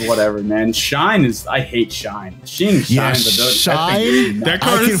 Omni's whatever, man. Shine is. I hate Shine. Shine. That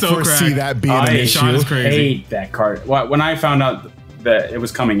card is so crazy. That being an issue. Shine is crazy. I hate that card. When I found out that it was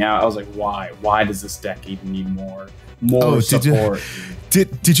coming out, I was like, why? Why does this deck even need more support?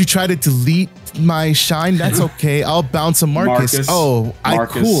 Did you try to delete my Shine? That's okay. I'll bounce a Marcus. Cool.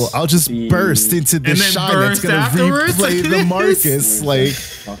 I'll just burst into the Shine that's gonna replay the Marcus. Where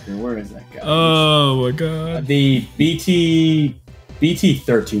is that guy? Oh my God. The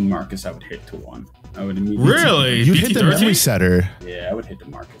BT13 Marcus I would hit to 1. I would immediately. Really? You hit the memory setter. Yeah, I would hit the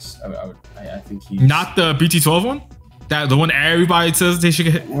Marcus. I think he's not the BT12 one. The one everybody says they should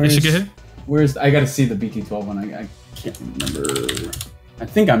get hit. Where's I gotta see the BT12 one. I can't remember. I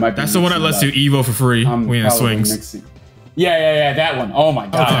think I might be. That's the one that lets you Evo for free when it swings. Mixing. Yeah, that one. Oh my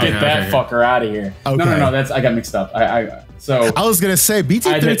God, get that fucker out of here. Okay. No, I got mixed up. I was gonna say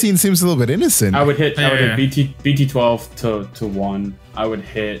BT13 seems a little bit innocent. I would hit BT12 to 1. I would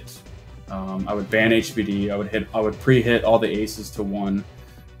hit. I would ban HBD. I would pre-hit all the aces to 1.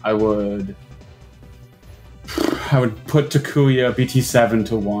 I would put Takuya BT7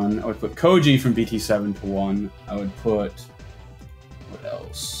 to 1. I would put Koji from BT7 to 1. I would put what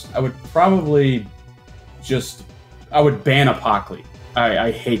else? I would probably I would ban Apocally.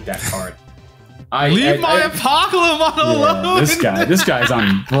 I hate that card. Leave my Apocalypse alone. This guy's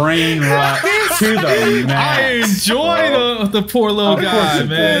on brain rot to the max. I enjoy the poor little guy,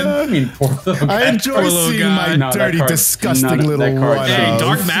 man. I mean, poor little guy. I enjoy seeing my dirty, disgusting little one. Hey,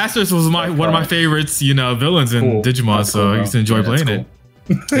 Dark Masters was one of my favorites, villains in Digimon, so I used to enjoy playing it.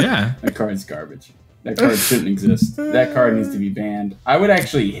 Yeah, that card's garbage. That card shouldn't exist. That card needs to be banned. I would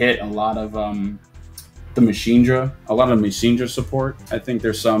actually hit a lot of the Machinedra, a lot of Machinedra support. I think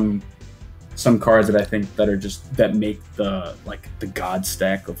there's some cards that I think that make the god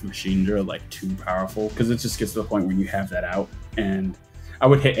stack of Machinedra like too powerful, because it just gets to the point where you have that out. And I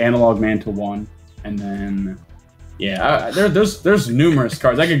would hit Analog Man to 1, and then there's numerous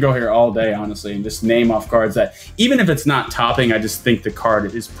cards. I could go here all day, honestly, and just name off cards that, even if it's not topping, I just think the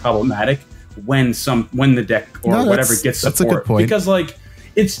card is problematic when the deck or whatever gets support. That's a good point. Because like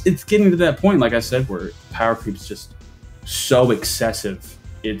it's getting to that point, like I said, where power creep's just so excessive.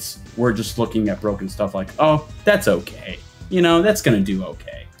 We're just looking at broken stuff like, oh, that's okay, that's gonna do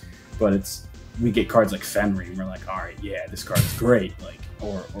okay. But we get cards like Fenrir, and we're like, all right, yeah, this card is great. Like,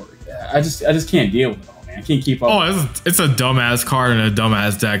 or I just can't deal with it all. I can't keep up. Oh, it's a dumbass card and a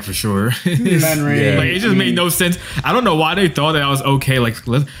dumbass deck for sure. Like, it just made no sense. I don't know why they thought that was okay. Like,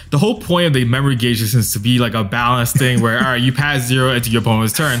 the whole point of the memory gauge is to be like a balanced thing where, all right, you pass 0 into your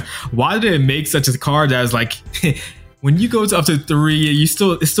opponent's turn. Why did it make such a card that is like, when you go to up to 3,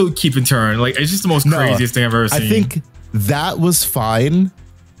 it's still keeping turn? Like, it's just the most craziest thing I've ever seen. I think that was fine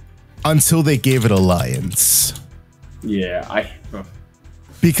until they gave it Alliance. Yeah,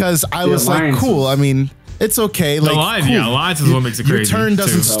 because I was like, cool. I mean, it's okay. Like, Alliance is what makes it crazy. Your turn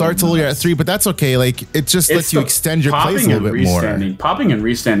doesn't start till you're at 3, but that's okay. Like, it just lets you extend your plays a little bit more. Popping and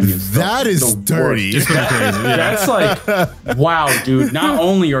restanding is the dirty. That's like, wow, dude. Not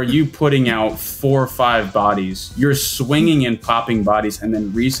only are you putting out 4 or 5 bodies, you're swinging and popping bodies and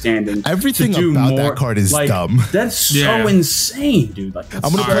then restanding. Everything about that card is dumb. That's so insane, dude. Like, I'm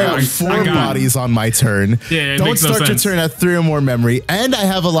gonna play out 4 bodies on my turn. Yeah, don't start your turn at 3 or more memory, and I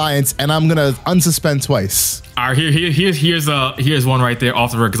have Alliance, and I'm gonna unsuspend twice. All right, here's one right there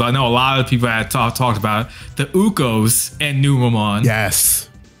off the rip, because I know a lot of people had talked about it. The Ukos and Numamon. Yes.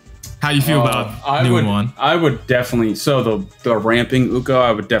 How do you feel about Numamon? I would definitely. So the ramping Uko,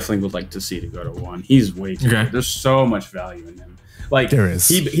 I would like to see to go to 1. He's way too good. There's so much value in him. Like, there is.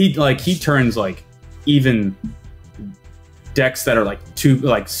 He turns like even decks that are like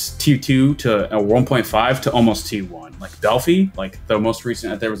T2 to 1.5 to almost T1. Like Delphi, like the most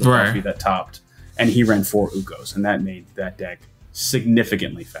recent. There was a Delphi that topped, and he ran 4 Ukos, and that made that deck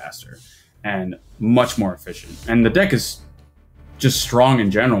significantly faster and much more efficient. And the deck is just strong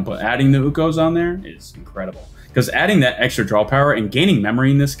in general, but adding the Ukos on there is incredible. Because adding that extra draw power and gaining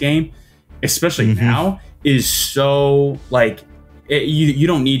memory in this game, especially now, is so like you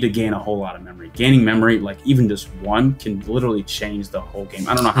don't need to gain a whole lot of memory. Gaining memory, like even just 1, can literally change the whole game.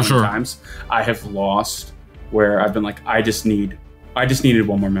 I don't know how many times I have lost where I've been like, I just needed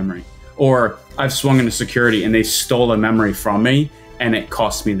 1 more memory. Or I've swung into security and they stole a memory from me and it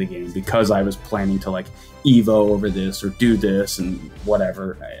cost me the game because I was planning to like Evo over this or do this and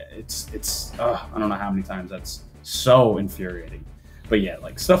whatever. It's I don't know how many times. That's so infuriating. But yeah,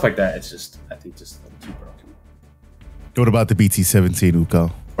 like stuff like that, I think just a little too broken. What about the BT17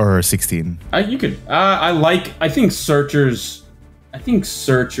 Uko or 16? You could. I think searchers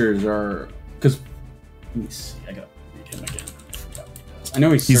are, because let me see. I gotta read him again. I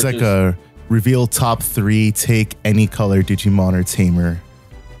know he's like a reveal top 3, take any color Digimon or Tamer,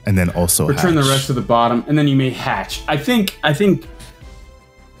 and then also return the rest to the bottom, and then you may hatch. I think,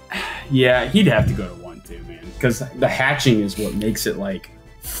 yeah, he'd have to go to 1 too, man, because the hatching is what makes it like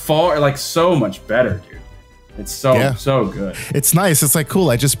so much better, dude. It's so good. It's nice. It's like, cool,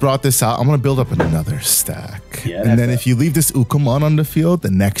 I just brought this out. I'm going to build up another stack. Yeah, and then if you leave this Ukomon on the field,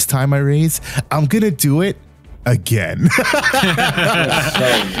 the next time I raise, I'm going to do it again.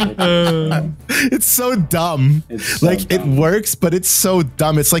 It's so dumb. It works, but it's so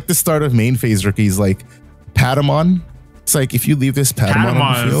dumb. It's like the start of main phase rookies, like Patamon. It's like, if you leave this Patamon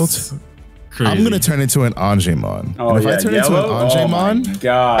on the field, crazy. I'm gonna turn into an Angemon. Oh, and if I turn into an Angemon, oh my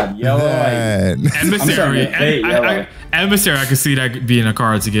God, yellow, Emissary, I could see that being a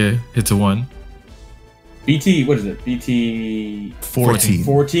card to get hit to 1. BT, what is it? BT 14.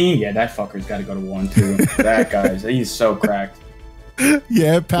 14? Yeah, that fucker's got to go to 1 too. He's so cracked.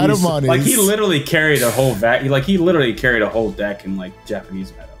 Yeah, Patamon is. Like, he literally carried a whole he literally carried a whole deck in like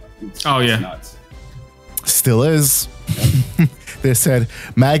Japanese meta. It's nuts. Still is. They said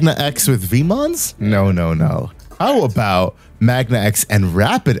Magna X with VMons? No. How about Magna X and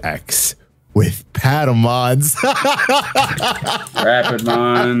Rapid X with Patamons?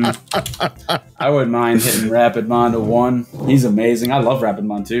 Rapidmon. I wouldn't mind hitting Rapidmon to 1. He's amazing. I love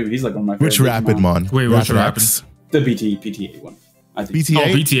Rapidmon too. He's like one of my favorite. Which Rapidmon? Wait, which Rapid? The BT8 one. I think. BT8? Oh,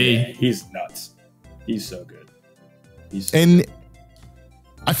 BT8. Yeah, he's nuts. He's so good.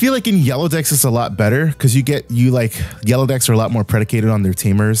 I feel like in yellow decks it's a lot better because yellow decks are a lot more predicated on their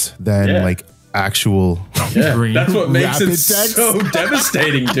tamers than like actual. Yeah, Green. that's what makes Rapid it decks. so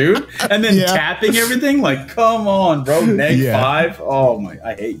devastating, dude. And then tapping everything, like, come on, bro. -5. Oh my,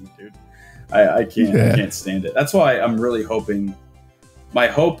 I hate you, dude. I can't stand it. That's why I'm really hoping. My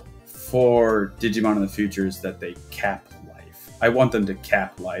hope for Digimon in the future is that they cap life. I want them to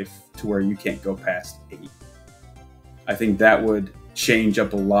cap life to where you can't go past 8. I think that would change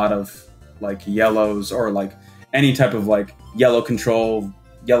up a lot of like yellows or like any type of like yellow control,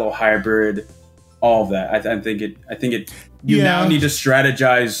 yellow hybrid, all of that. I think it. You now need to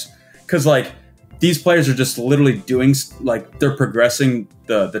strategize because like these players are just literally doing like they're progressing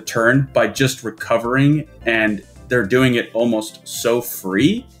the turn by just recovering, and they're doing it almost so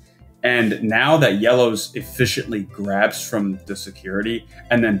free. And now that yellow's efficiently grabs from the security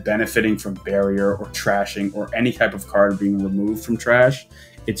and then benefiting from barrier or trashing or any type of card being removed from trash,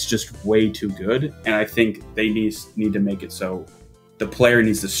 it's just way too good. And I think they need to make it so the player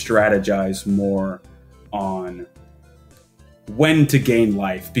needs to strategize more on when to gain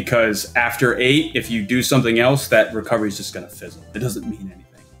life, because after 8, if you do something else, that recovery is just going to fizzle. It doesn't mean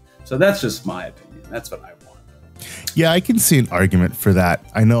anything. So that's just my opinion. That's what I want. Yeah, I can see an argument for that.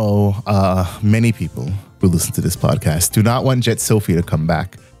 I know many people who listen to this podcast do not want Jet Sophie to come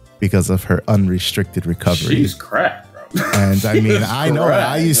back because of her unrestricted recovery. She's cracked, bro. And I mean, I know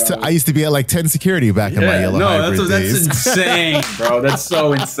I used to be at like 10 security back in my yellow hybrid days. That's insane, bro. That's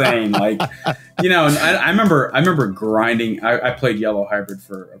so insane. Like, you know, and I remember grinding. I played yellow hybrid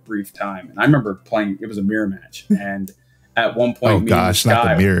for a brief time, and I remember playing. It was a mirror match, and at one point, not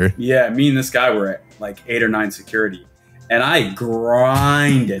the mirror. Yeah, me and this guy were at like 8 or 9 security, and I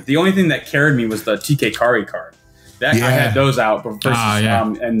grinded. The only thing that carried me was the TK Kari card. I had those out, but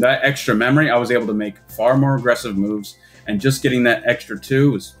and that extra memory, I was able to make far more aggressive moves, and just getting that extra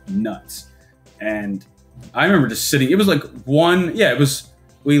 2 was nuts. And I remember just sitting. It was like one. Yeah, it was.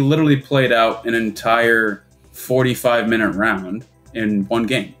 We literally played out an entire 45-minute round in one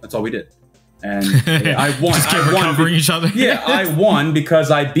game. That's all we did. And I won. Just kept recovering each other. Yeah, I won because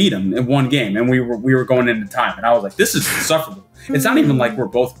I beat him in one game, and we were going into time, and I was like, "This is insufferable." It's not even like we're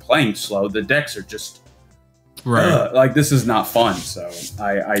both playing slow. The decks are just like this is not fun. So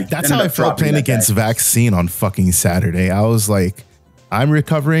that's how I felt playing against Vaccine on fucking Saturday. I was like, I'm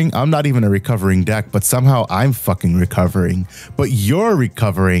recovering. I'm not even a recovering deck, but somehow I'm fucking recovering. But you're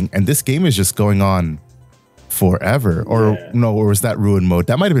recovering, and this game is just going on forever. Or no, or was that Ruin Mode?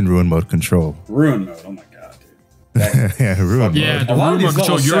 That might have been Ruin Mode control. Ruin Mode. Oh my god, dude. Ruin Mode. Yeah, the Ruin Mode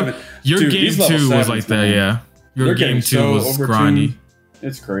control. Your game 2 was like that. Yeah, your game 2 was grindy.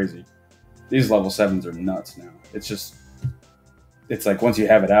 It's crazy. These level 7s are nuts now. It's like once you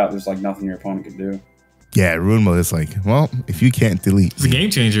have it out, there's like nothing your opponent can do. Yeah, Ruin Mode is like, well, if you can't delete, it's a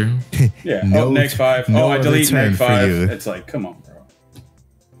game changer. Yeah. -5. I delete -5. It's like, come on, bro.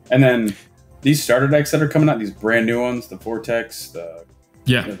 And then these starter decks that are coming out, these brand new ones, the Vortex,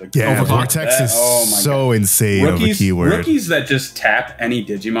 Vortex is so insane of a keyword. Rookies that just tap any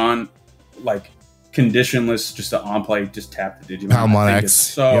Digimon, like conditionless, just to on play, just tap the Digimon. Palmon X. It's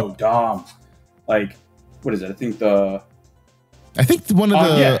so dumb. Like, what is it? I think one of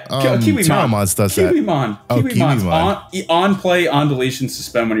the Kiwimon does that. Kiwimon. Kiwimon. On play, on deletion,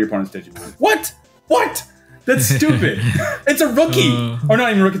 suspend one of your opponent's Digimon. What? That's stupid. It's a rookie. Or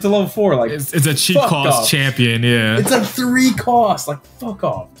not even rookie, it's a level 4. Like it's a cheap cost champion, yeah. It's a 3 cost. Like, fuck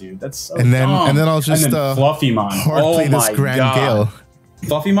off, dude. That's so dumb. And then I'll just Fluffymon. play this Grand Gale.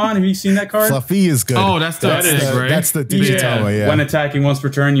 Fluffymon, have you seen that card? Fluffy is good. Oh, that's right? That's the Digitama, yeah. When attacking once per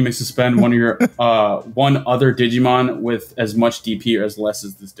turn, you may suspend one of your one other Digimon with as much DP or as less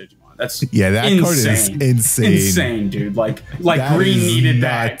as this Digimon. That's that card is insane. Insane, dude. Like Green needed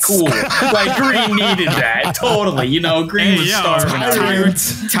that. Cool. Like Green needed that. Totally. You know, Green was starving.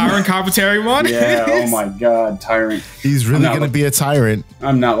 Tyrant Carpetary-mon? Yeah, oh my god, Tyrant. He's really gonna be a tyrant.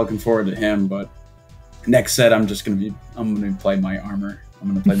 I'm not looking forward to him, but next set I'm gonna play my armor. I'm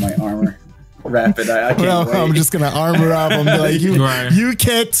gonna play my armor. Rapid. I can't wait. I'm just gonna armor up. I'm like, you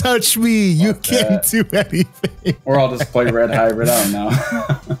can't touch me. You can't do anything. Or I'll just play red hybrid. I don't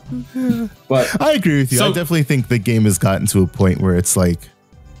know. But I agree with you. I definitely think the game has gotten to a point where it's like,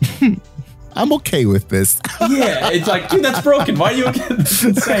 I'm okay with this. Yeah, it's like, dude, that's broken. Why are you okay? That's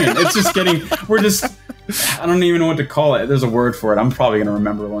insane. It's just I don't even know what to call it. There's a word for it. I'm probably going to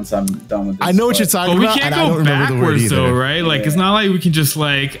remember once I'm done with this. I know what you're talking about. But we can't go backwards though, right? Like, it's not like we can just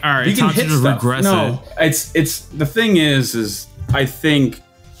like, all right, time to just regress it. No, it's the thing is I think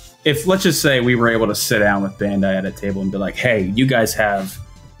if, let's just say we were able to sit down with Bandai at a table and be like, hey, you guys have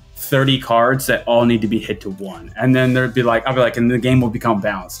 30 cards that all need to be hit to 1. And then I'll be like, and the game will become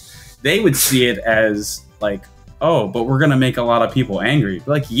balanced. They would see it as like oh, but we're gonna make a lot of people angry.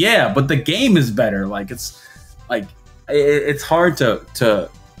 Like, yeah, but the game is better. Like, it's hard to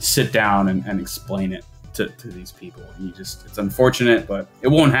sit down and explain it to these people. It's unfortunate, but it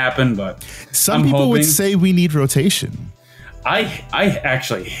won't happen. But some people would say we need rotation. I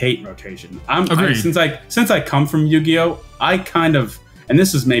actually hate rotation. Since I come from Yu-Gi-Oh, I kind of, and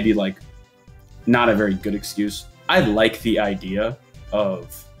this is maybe like not a very good excuse. I like the idea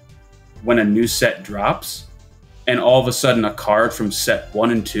of when a new set drops and all of a sudden a card from set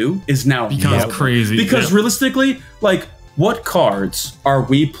 1 and 2 is now crazy. Because realistically, like, what cards are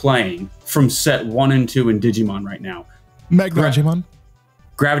we playing from set 1 and 2 in Digimon right now? Digimon?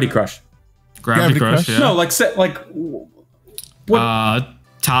 Gravity Crush. Gravity Crush, yeah. No, like set like what?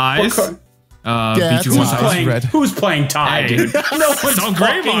 Ties. Who's playing Tie, dude? No one's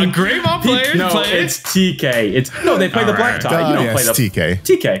Greymon. Greymon players. No, it's TK. They play the black Tie. You don't play the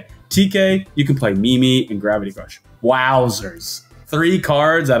TK. TK. You can play Mimi and Gravity Crush. Wowzers! 3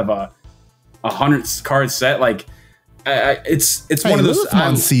 cards out of a 100 card set. Like, it's one of those.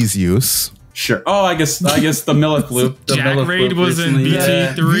 Lilithmon sees use. Sure. Oh, I guess the Millith loop. The Jack Millith Raid loop was in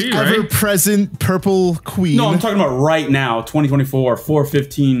BT3, right? Ever-present purple queen. No, I'm talking about right now, 2024,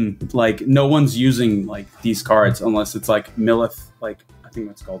 415. Like, no one's using like these cards unless it's like Millith. Like, I think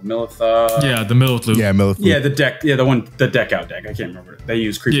that's called Millith. Yeah, the Millith loop. Yeah, Millith loop. Yeah, the deck. Yeah, the deck out deck. I can't remember. They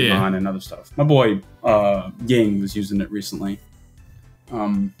use Creepymon and other stuff. My boy Ying was using it recently.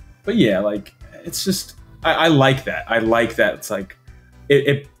 But yeah, like, it's just I like that. I like that. It's like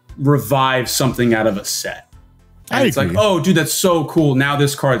it revive something out of a set. And it's like, oh, dude, that's so cool. Now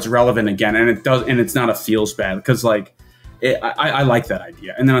this card's relevant again, and it's not a feels bad because like I like that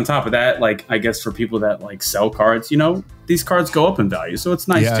idea. And then on top of that, like, I guess for people that like sell cards, these cards go up in value, so it's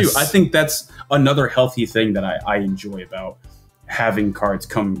nice too. I think that's another healthy thing that I enjoy about having cards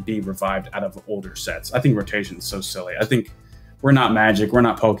be revived out of older sets. I think rotation is so silly. I think we're not Magic, we're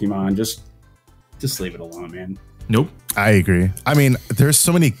not Pokemon. Just leave it alone, man. Nope. I agree. I mean, there's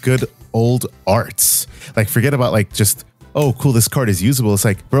so many good old arts. Like, forget about like just, oh, cool, this card is usable. It's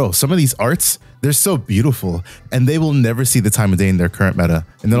like, bro, some of these arts, they're so beautiful and they will never see the time of day in their current meta.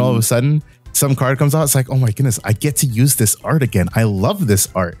 And then all of a sudden, some card comes out. It's like, oh my goodness, I get to use this art again. I love this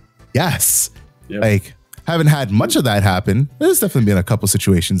art. Yes. Yep. Like, haven't had much of that happen. There's definitely been a couple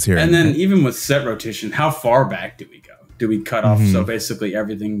situations here. And then even with set rotation, how far back do we go? Do we cut off, so basically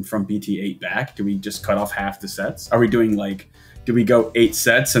everything from BT8 back? Do we just cut off half the sets? Are we doing like, do we go 8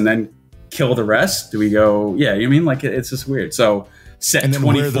 sets and then kill the rest? Do we go, yeah, you mean, like, it's just weird. So set and then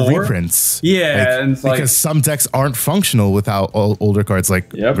 24. Where are the reprints? Yeah, like, and it's because some decks aren't functional without older cards like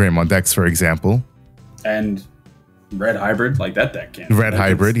Greymon decks, for example. And Red Hybrid, like that deck can't. Red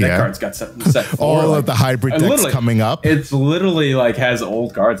Hybrid, that card's got set 4. All of the hybrid decks coming up. It's literally like has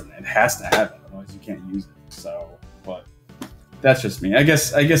old cards in it. It has to have it, otherwise you can't use it. So, but that's just me. I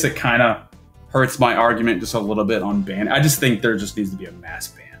guess it kind of hurts my argument just a little bit on ban. I just think there just needs to be a mass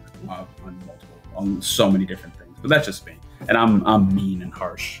ban on so many different things. But that's just me, and I'm mean and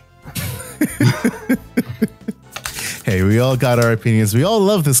harsh. Hey, we all got our opinions. We all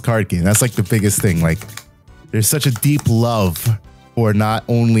love this card game. That's like the biggest thing. Like, there's such a deep love for not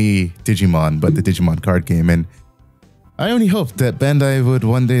only Digimon, but the Digimon card game. And I only hope that Bandai would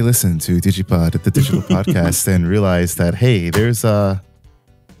one day listen to DigiPod at the Digital Podcast and realize that, hey, there's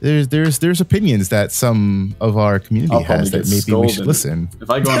opinions that some of our community has that maybe we should listen. If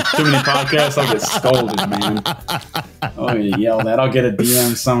I go on too many podcasts, I'll get scolded, man. I'll get yelled at. I'll get a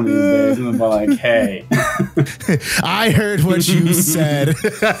DM some of these days and they'll be like, hey. I heard what you said.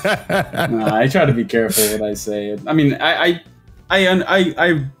 No, I try to be careful what I say. I mean, I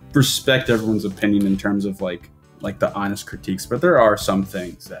respect everyone's opinion in terms of like the honest critiques, but there are some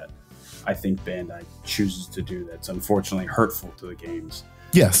things that I think Bandai chooses to do that's unfortunately hurtful to the games.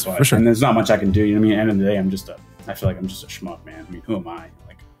 Yes, for sure. And there's not much I can do. You know what I mean? At the end of the day, I feel like I'm just a schmuck, man. I mean, who am I?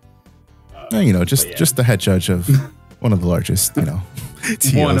 Like, just the head judge of one of the largest,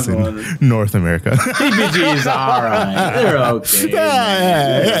 TOs in North America. PPG is all right. They're okay.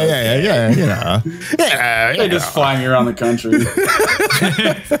 Yeah. They just fly me around the country.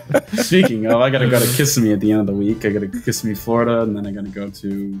 Speaking of, I got to go to Kissimmee at the end of the week. I got to Kissimmee, Florida, and then I got to go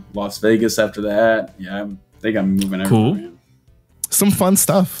to Las Vegas after that. Yeah, they got me moving everywhere, man. Some fun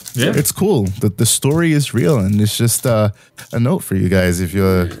stuff. Yeah, it's cool. The story is real, and it's just a note for you guys. If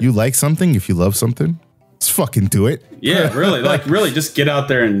you like something, if you love something, let's fucking do it. Yeah, really, really, just get out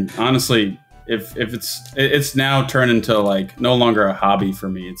there and honestly, if it's now turned into like no longer a hobby for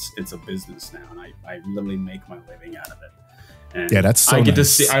me. It's a business now, and I literally make my living out of it. And yeah, that's so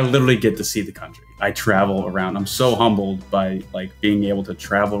I literally get to see the country. I travel around. I'm so humbled by like being able to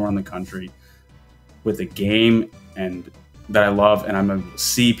travel around the country. with a game and that I love, and I'm able to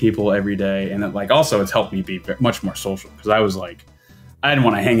see people every day, and also it's helped me be much more social, because I was like, I didn't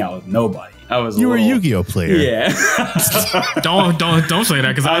want to hang out with nobody. You were a Yu-Gi-Oh player. Yeah. don't say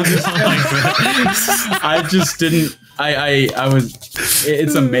that, because I was just like that. I just didn't. I was.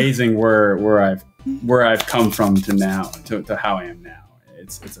 It's amazing where I've come from to now, to how I am now.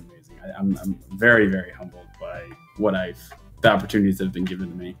 It's amazing. I'm very, very humbled by the opportunities that have been given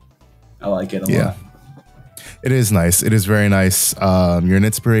to me. I like it a lot. It is nice. It is very nice. You're an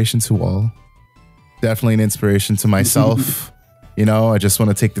inspiration to all. Definitely an inspiration to myself. You know, I just want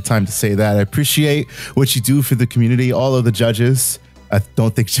to take the time to say that. I appreciate what you do for the community, all of the judges. I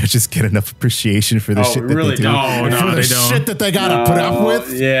don't think judges get enough appreciation for the shit that they do. No, they don't. Shit that they gotta put up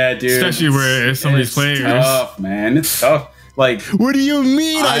with. Yeah, dude. Especially where some of these players. It's tough, man. It's tough. Like, what do you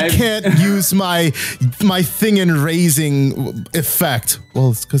mean I can't use my thing in raising effect?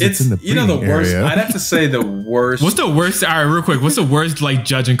 Well, it's because it's in the the worst. I'd have to say the worst. What's the worst? All right, real quick. What's the worst like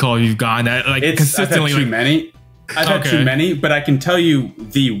judging call you've gotten at? Like consistently, I've had too many. I've had too many, but I can tell you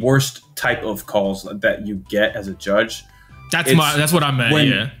the worst type of calls that you get as a judge. That's what I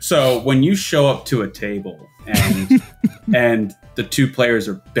meant. So when you show up to a table and and the two players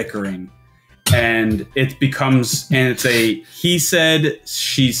are bickering, and it's a he said,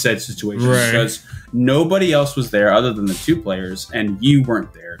 she said situation, because nobody else was there other than the two players, and you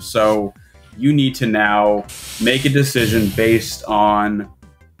weren't there. So you need to now make a decision based on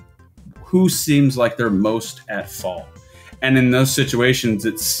who seems like they're most at fault. And in those situations,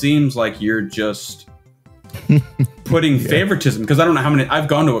 it seems like you're just putting favoritism, because I don't know how many I've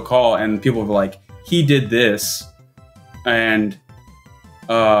gone to a call and people were like, he did this, and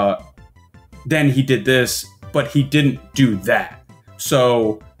then he did this, but he didn't do that,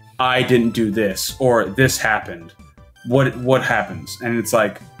 so I didn't do this, or this happened. What happens? And it's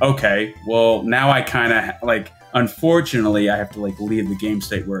like, okay, well, now I kind of like, unfortunately, I have to like leave the game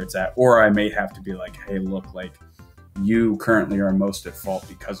state where it's at, or I may have to be like, hey, look, like, you currently are most at fault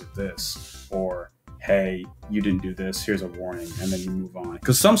because of this, or hey, you didn't do this, here's a warning, and then you move on.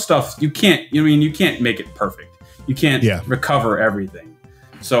 Because some stuff you can't make it perfect. You can't recover everything.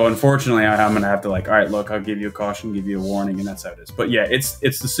 So unfortunately, I'm gonna have to like, all right, look, I'll give you a caution, give you a warning, and that's how it is. But yeah, it's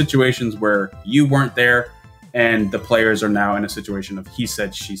the situations where you weren't there, and the players are now in a situation of he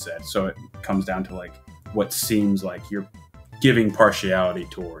said, she said. So it comes down to like what seems like you're giving partiality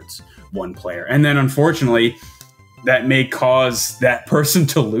towards one player, and then unfortunately, that may cause that person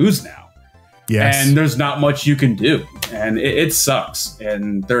to lose now. Yes. And there's not much you can do, and it sucks.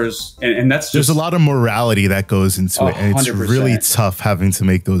 And there's a lot of morality that goes into it, and it's really tough having to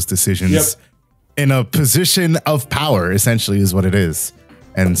make those decisions in a position of power. Essentially, is what it is.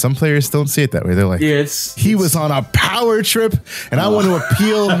 And some players don't see it that way. They're like, he was on a power trip, and I want to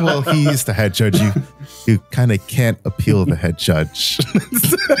appeal. Well, he's the head judge. You kind of can't appeal the head judge.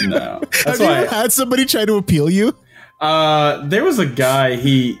 No. Have you ever had somebody try to appeal you? There was a guy.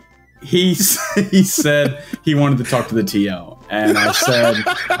 He said he wanted to talk to the TO, and I said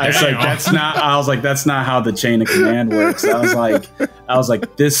that's not how the chain of command works. I was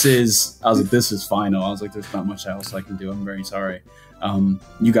like this is final. I was like, there's not much else I can do. I'm very sorry.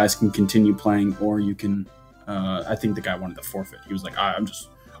 You guys can continue playing, or you can. I think the guy wanted to forfeit. He was like,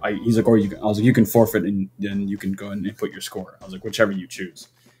 he's like, or you can. I was like, you can forfeit, and then you can go and input your score. I was like, whichever you choose.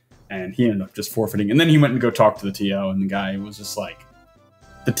 And he ended up just forfeiting, and then he went and go talk to the TO, and the guy was just like.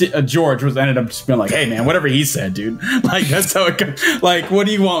 George ended up just being like, hey man, whatever he said, dude. Like, that's how it goes. Like, what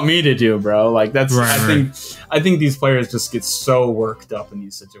do you want me to do, bro? Like, that's I think these players just get so worked up in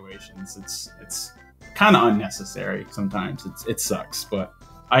these situations. It's kind of unnecessary sometimes. It sucks, but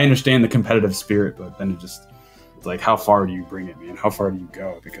I understand the competitive spirit, but then it's like, how far do you bring it, man? How far do you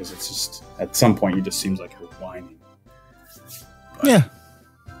go? Because it's just, at some point, it just seems like you're whining. But, yeah,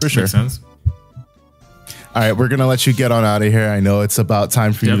 for sure. Makes sense. All right, we're going to let you get on out of here. I know it's about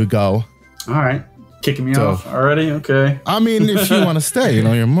time for you to go. All right. Kicking me off already? Okay. I mean, if you want to stay,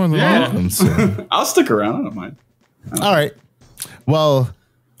 you're more than welcome. So. I'll stick around. I don't mind. All right. Well,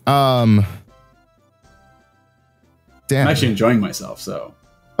 damn. I'm actually enjoying myself, so.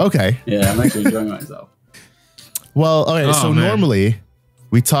 Okay. Yeah, I'm actually enjoying myself. Well, okay, so normally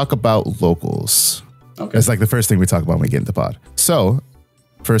we talk about locals. Okay. It's like the first thing we talk about when we get into pod. So,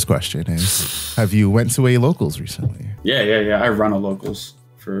 first question is, have you went to a locals recently? Yeah. I run a locals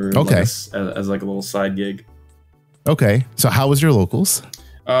for as like a little side gig. Okay. So how was your locals?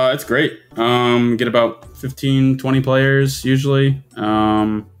 It's great. Get about 15, 20 players usually.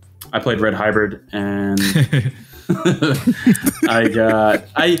 I played Red Hybrid, and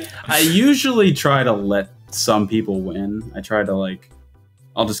I usually try to let some people win. I try to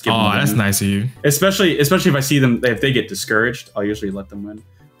I'll just give them. Oh, that's nice of you. Especially if I see them, if they get discouraged, I'll usually let them win.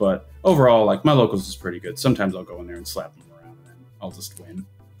 But overall, like my locals is pretty good. Sometimes I'll go in there and slap them around, and then I'll just win,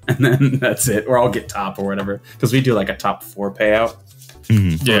 and then that's it. Or I'll get top or whatever, because we do like a top 4 payout.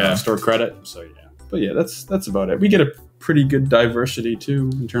 For store credit. So yeah, but yeah, that's about it. We get a pretty good diversity too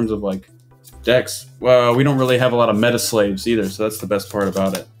in terms of like decks. Well, we don't really have a lot of meta slaves either, so that's the best part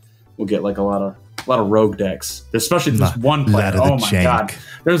about it. We'll get like a lot of rogue decks, especially this one player. Oh my god,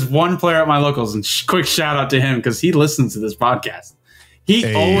 there's one player at my locals, and quick shout out to him because he listens to this podcast.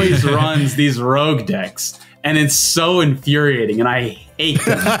 He always runs these rogue decks, and it's so infuriating, and I hate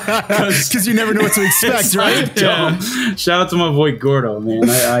them because you never know what to expect, right? Yeah. Shout out to my boy Gordo, man.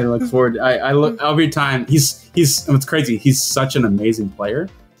 I look forward. I look every time. He's what's crazy. He's such an amazing player,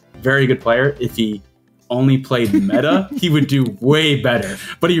 very good player. If he only played meta, he would do way better,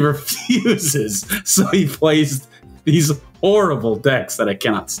 but he refuses. So he plays these horrible decks that I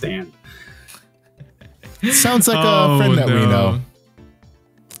cannot stand. Sounds like a friend that we know.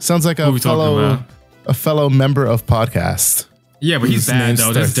 Sounds like a fellow member of podcast. Yeah, but he's bad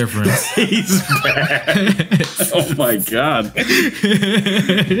though. That's different. He's bad. Oh my god.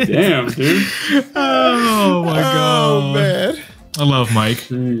 Damn, dude. Oh my god. Oh man. I love Mike.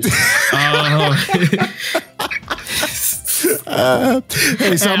 Hey,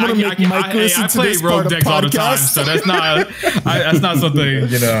 so I'm gonna make Mike listen to this part of decks all the time, so that's not something,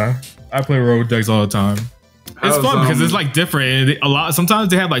 you know. I play rogue decks all the time. It's fun because it's like different. Sometimes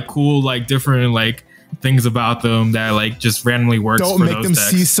they have like cool, like different, like things about them that like just randomly works. Don't make them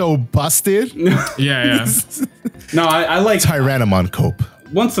see so busted. Yeah. No, I like Tyrannomon Cope.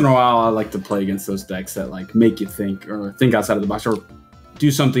 Once in a while, I like to play against those decks that like make you think or think outside of the box or do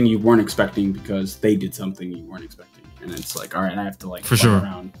something you weren't expecting because they did something you weren't expecting, and it's like, all right, I have to like play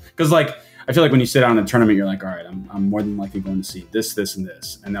around because like I feel like when you sit down in a tournament, you're like, all right, I'm more than likely going to see this, and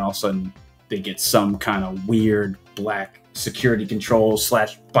this, and then all of a sudden they get some kind of weird black security control /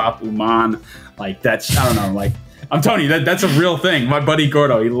 Bakuman. Like that's, I don't know, like I'm telling you that's a real thing. My buddy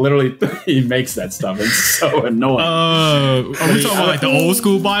Gordo, he makes that stuff. It's so annoying. Are we talking about like the old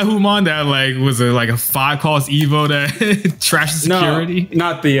school Bakuman that like was like a 5-cost Evo that trashed security? No,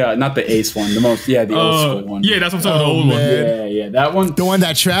 not the Ace one. The old school one. Yeah, that's what I'm talking about. The old one. Yeah, that one. The one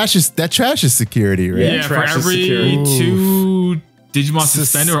that trashes security, right? Yeah, for every 2 Digimon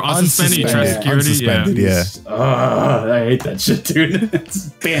suspended or unsuspended, you trash security. Yeah. I hate that shit, dude.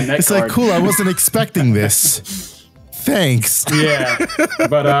 It's like, cool, I wasn't expecting this. Thanks. Yeah.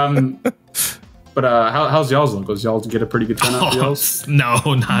 But how's y'all's locals? Y'all get a pretty good turnout for y'all's? No,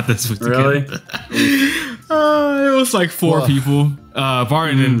 not this week. Really? It was like 4 people.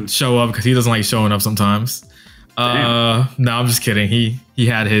 Barton didn't show up because he doesn't like showing up sometimes. No, I'm just kidding. He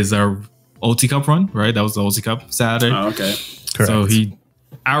had his OT Cup run, right? That was the OT Cup Saturday. Oh, okay. Correct. So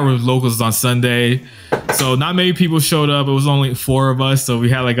our locals was on Sunday. So not many people showed up. It was only 4 of us. So we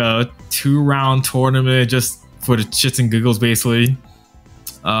had like a 2-round tournament just for the shits and giggles, basically.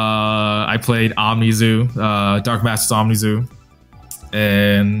 I played Omnizu, Dark Masters Omnizu,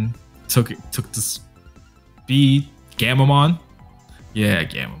 and took this beat Gamamon. Yeah,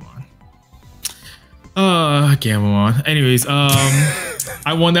 Gamamon. Gamamon. Anyways,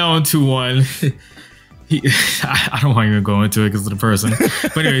 I won that one 2-1. I don't want to even go into it because of the person.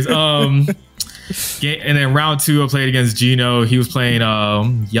 But anyways, and then round 2, I played against Gino. He was playing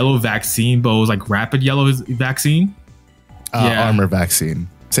Yellow Vaccine, but it was like Rapid Yellow Vaccine. Armor Vaccine.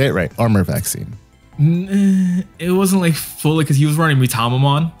 Say it right. Armor Vaccine. It wasn't like fully because he was running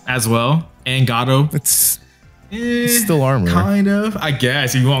Mitamamon as well and Gato. It's still armor. Kind of. I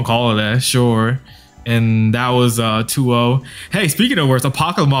guess if you want to call it that, sure. And that was 2-0. Hey, speaking of words,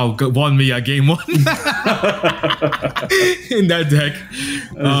 Pokemon won me at game 1 in that deck.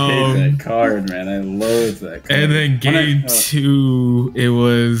 I hate that card, man. I loathe that card. And then game 2, it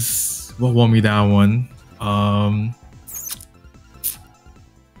was what won me that one? I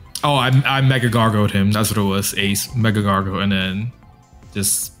Mega Gargoed him. That's what it was. Ace Mega Gargo, and then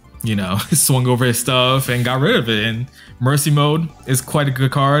just swung over his stuff and got rid of it. And Mercy Mode is quite a good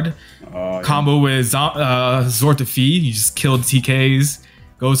card. Combo with Zortafee, you just kill the TKs,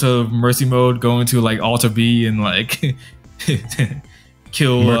 go to Mercy Mode, go into like Alter B and like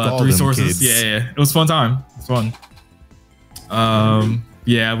kill 3 sources. Yeah, it was a fun time. It's fun.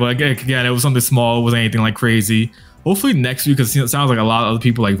 Yeah, but again, it was something small. It wasn't anything like crazy. Hopefully next week, because it sounds like a lot of other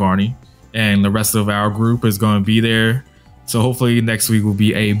people like Varney and the rest of our group is going to be there. So hopefully next week will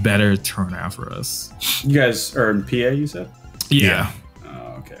be a better turnout for us. You guys are in PA, you said? Yeah.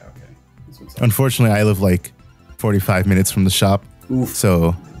 Unfortunately, I live like 45 minutes from the shop. Oof.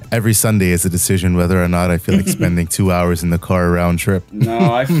 So every Sunday is a decision whether or not I feel like spending 2 hours in the car round trip.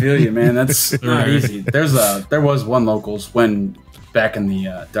 No, I feel you, man. That's not easy. There was one locals when back in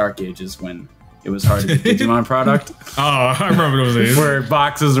the dark ages when it was hard to get Digimon product. Oh, I remember those days. Where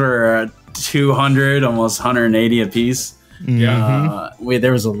boxes were 200, almost 180 a piece. Yeah.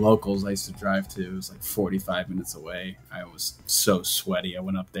 There was a locals I used to drive to. It was like 45 minutes away. I was so sweaty. I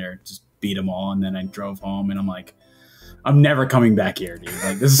went up there, just beat them all, and then I drove home, and I'm like, I'm never coming back here, dude.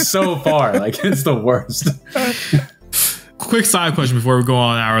 Like, this is so far. Like, it's the worst. Quick side question before we go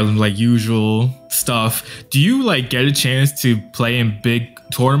on our like usual stuff. Do you like get a chance to play in big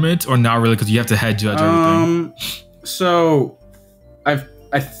tournaments or not really? Because you have to head judge everything. So, I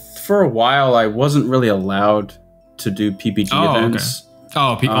for a while I wasn't really allowed to do PPG events.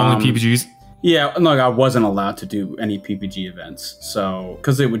 Okay. Only PPGs. Yeah, no, I wasn't allowed to do any PPG events. So,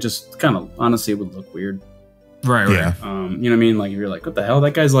 because it would just kind of honestly it would look weird. Right. Yeah. You know what I mean? Like, if you're like, what the hell?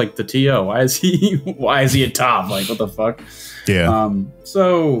 That guy's like the TO. Why is he at top? Like, what the fuck? Yeah.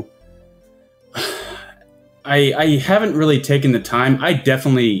 So I haven't really taken the time. I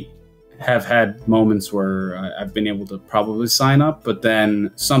definitely have had moments where I've been able to probably sign up, but then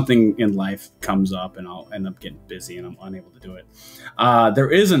something in life comes up and I'll end up getting busy and I'm unable to do it.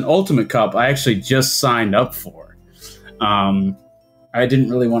 There is an Ultimate Cup I actually just signed up for. I didn't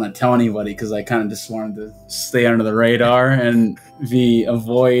really want to tell anybody because I kind of just wanted to stay under the radar and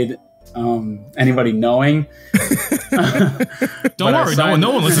avoid anybody knowing. Don't worry,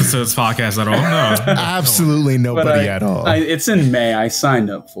 no one listens to this podcast at all. No, absolutely nobody at all. It's in May. I signed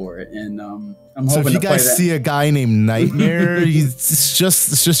up for it, and I'm hoping. So if you guys see a guy named NiGhtMaRe, it's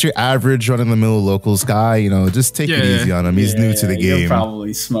just your average run of the mill locals guy. You know, just take it easy on him. He's new to the game. He'll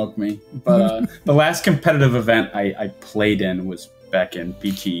probably smoke me. But the last competitive event I played in was back in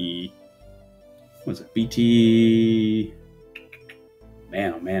BT. Was it BT?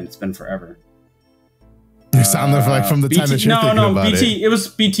 Man, oh man, it's been forever. You sound like from the time that you're thinking about BT, it was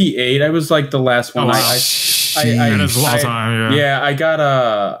BT8. I was like the last one. Oh, wow. That's a long time. Yeah, I got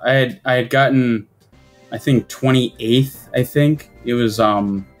I had gotten, I think 28th. I think it was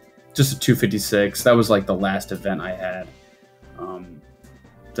just a 256. That was like the last event I had.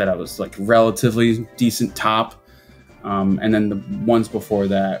 That I was like relatively decent top, and then the ones before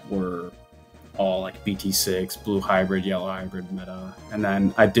that were all like BT6, blue hybrid, yellow hybrid, meta, and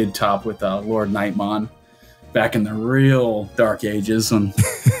then I did top with Lord Nightmon back in the real dark ages when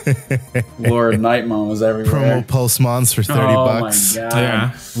Lord Nightmon was everywhere. Promo Pulsemons for $30. My God.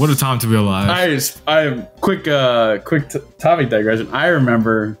 Yeah, what a time to be alive. Quick topic digression. I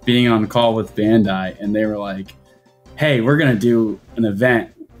remember being on call with Bandai, and they were like, "Hey, we're gonna do an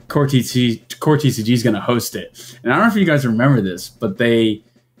event. Core TCG is gonna host it." And I don't know if you guys remember this, but they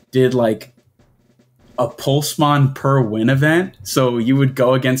did like a Pulsemon per win event. So you would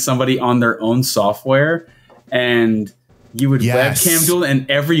go against somebody on their own software, and you would webcam duel, and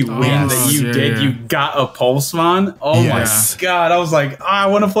every win that you did, you got a Pulsemon. Oh my God. I was like, I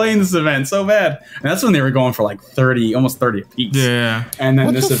want to play in this event so bad. And that's when they were going for like 30, almost 30 a piece. Yeah. And then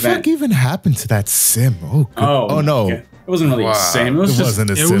what this the event fuck even happened to that sim? Oh no. God. It wasn't really a sim. It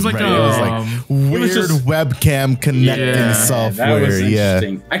wasn't a sim. It was like weird webcam connecting software. That was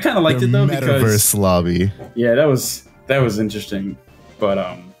interesting. I kind of liked it though because metaverse lobby. Yeah, that was interesting. But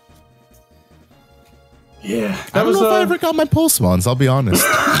yeah, I don't know if I ever got my Pulsemons. I'll be honest.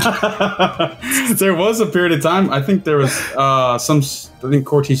 There was a period of time. I think there was I think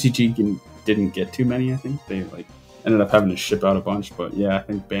Core TCG didn't get too many. I think they like ended up having to ship out a bunch. But yeah, I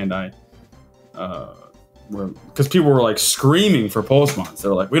think Bandai because people were like screaming for Pulsemons. They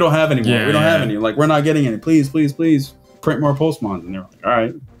were like, "We don't have any more. We don't have any. Like, we're not getting any. Please, please, please, print more Pulsemons." And they were like, "All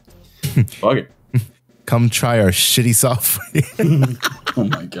right, fuck it. Come try our shitty software." Oh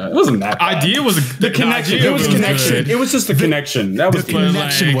my God, it wasn't that bad. Idea was the connection. It was connection. It was just the connection. That was the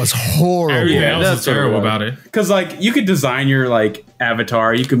connection was horrible. Everything else was terrible about it. Because like you could design your like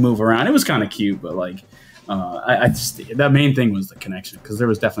avatar, you could move around. It was kind of cute, but like I just that main thing was the connection. Because there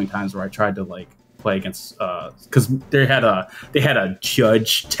was definitely times where I tried to like play against because they had a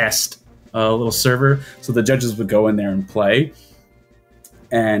judge test little server, so the judges would go in there and play.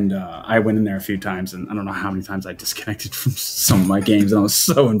 And I went in there a few times, and I don't know how many times I disconnected from some of my games, and I was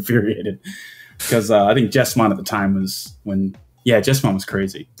so infuriated because I think Jessmon at the time was Jessmon was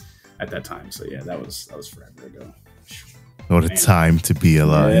crazy at that time. So yeah, that was forever ago. What a time to be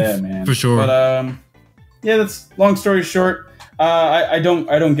alive! Yeah, man, for sure. But yeah, that's long story short. I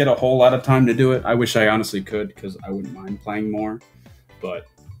don't get a whole lot of time to do it. I wish I honestly could because I wouldn't mind playing more, but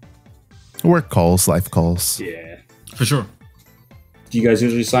work calls, life calls. Yeah, for sure. Do you guys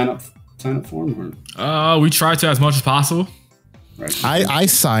usually sign up for them? Or? We try to as much as possible. I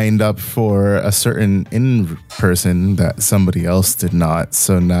signed up for a certain in-person that somebody else did not.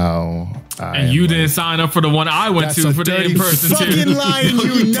 So now... And you didn't sign up for the one I went to for the in-person too. Fucking lying,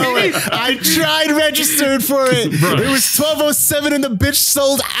 you know it. I tried registered for it. Bro. It was 12:07 and the bitch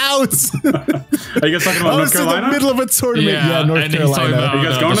sold out. Are you guys talking about North Carolina? In the middle of a tournament. Yeah, North Carolina. About, are you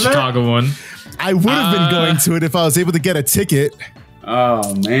guys going to the Chicago one? I would have been going to it if I was able to get a ticket.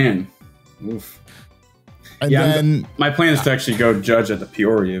 Oh man. Oof. And then my plan is to actually go judge at the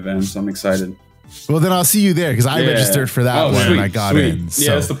Peoria event, so I'm excited. Well, then I'll see you there because I registered for that one and I got in. So.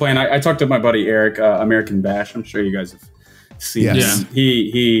 Yeah, that's the plan. I talked to my buddy Eric, American Bash. I'm sure you guys have seen this.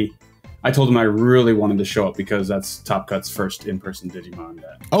 Yeah. I told him I really wanted to show up because that's Top Cut's first in-person Digimon.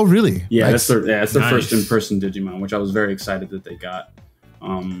 Oh, really? Yeah, nice. That's their first in-person Digimon, which I was very excited that they got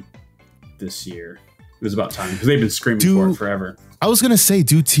this year. It was about time because they've been screaming for it forever. I was going to say,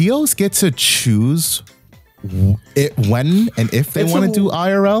 do TOs get to choose when and if they want to do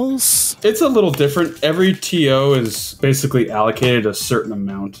IRLs? It's a little different. Every TO is basically allocated a certain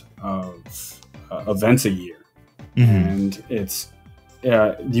amount of events a year. And it's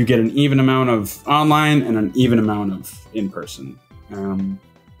you get an even amount of online and an even amount of in-person.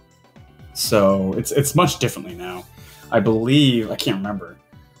 So it's much differently now. I can't remember.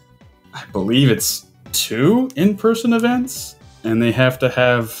 I believe it's 2 in-person events and they have to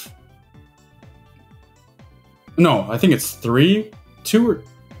have... No, I think it's 3, 2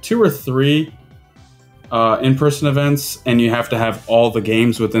 or 3 in-person events, and you have to have all the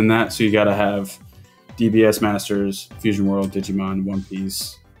games within that. So you got to have DBS Masters, Fusion World, Digimon, One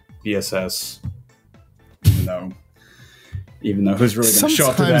Piece, BSS. Even though who's really going to show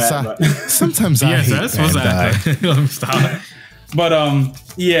up to that? Sometimes I hate BSS. Let me stop. But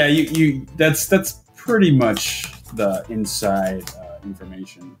yeah, you that's pretty much the inside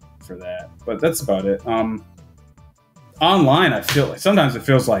information for that. But that's about it. Online, I feel like sometimes it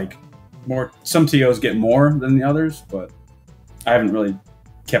feels like some TOs get more than the others, but I haven't really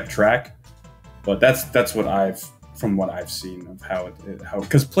kept track. But that's what from what I've seen of how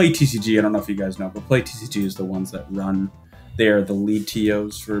because Play TCG, I don't know if you guys know, but Play TCG is the ones that run. They are the lead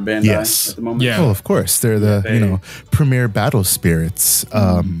TOs for Bandai at the moment. Yeah, well, of course they're the premier battle spirits.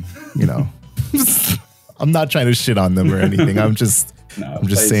 I'm not trying to shit on them or anything. I'm just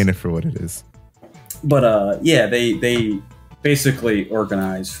saying it for what it is. But yeah, they basically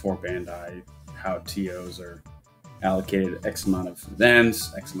organize for Bandai how TOs are allocated X amount of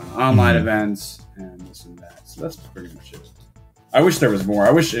events, X amount of online events, and this and that. So that's pretty much it. I wish there was more.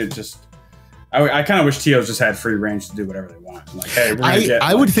 I wish it just... I kind of wish TOs just had free range to do whatever they want. Like, hey,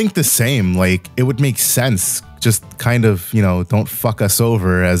 I would think the same. Like, it would make sense. Just kind of, don't fuck us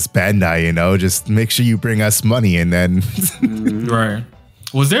over as Bandai, just make sure you bring us money and then... Right.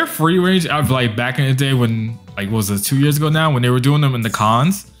 Was there free range like back in the day when, was it 2 years ago now when they were doing them in the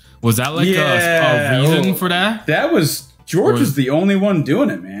cons? Was that like a reason for that? That was George was the only one doing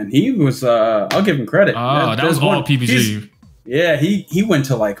it, man. He was. I'll give him credit. Oh, that was all PPG. Yeah, he went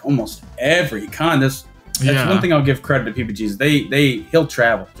to like almost every con. That's one thing I'll give credit to PPGs. He'll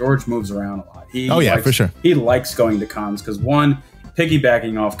travel. George moves around a lot. For sure. He likes going to cons because one,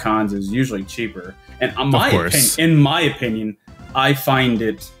 piggybacking off cons is usually cheaper. And in my opinion, I find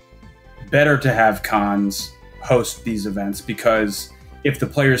it better to have cons host these events because if the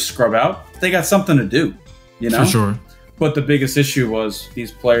players scrub out, they got something to do, For sure. But the biggest issue was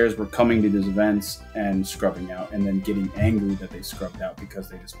these players were coming to these events and scrubbing out and then getting angry that they scrubbed out because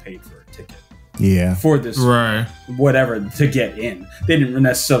they just paid for a ticket. Yeah. For this whatever to get in. They didn't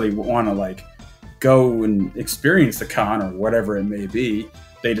necessarily want to go and experience the con or whatever it may be.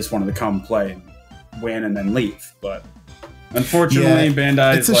 They just wanted to come play and win and then leave. But unfortunately,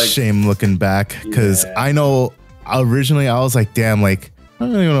 Bandai it's a shame looking back because I know originally I was like, damn, I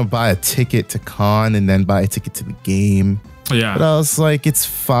don't really want to buy a ticket to con and then buy a ticket to the game. Yeah. But I was like, it's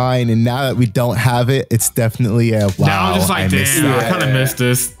fine. And now that we don't have it, it's definitely wow. Now I'm just like, damn, I kind of missed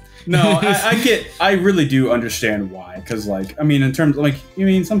this. No, I really do understand why. Because in terms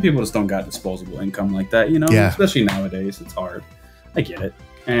of some people just don't got disposable income like that, especially nowadays. It's hard. I get it.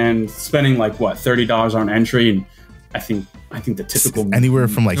 And spending $30 on entry, and I think the typical anywhere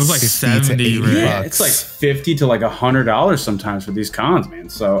from it was 60 to 80 bucks. Yeah, it's $50 to $100 sometimes for these cons, man.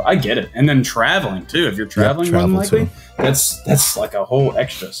 So I get it. And then traveling too. If you're traveling, more than likely, that's like a whole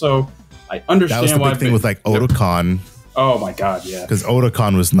extra. So I understand that was the big thing with Otakon. Oh my god, yeah. Because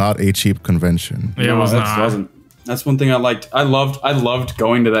Otakon was not a cheap convention. Yeah, wasn't. That's one thing I liked. I loved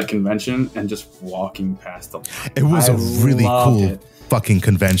going to that convention and just walking past them. It was a really cool fucking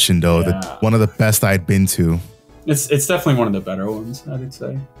convention, though. One of the best I'd been to. It's definitely one of the better ones, I'd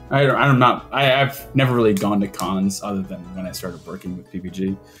say. I've never really gone to cons other than when I started working with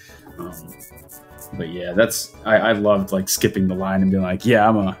PPG. But yeah, I loved like skipping the line and being like, yeah,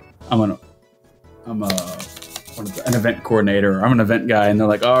 I'm an event coordinator, or I'm an event guy, and they're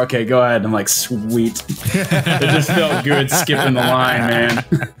like, oh, okay, go ahead. And I'm like, sweet. It just felt good skipping the line, man.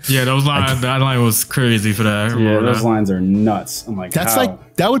 Yeah, that line was crazy for that. Yeah, those lines are nuts. I'm like,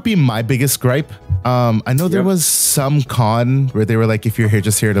 that would be my biggest gripe. I know there was some con where they were like, if you're here,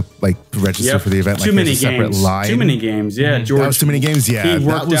 just here to like register for the event, too like many separate games. line. Too many games. Yeah, George. That was too many games. Yeah, he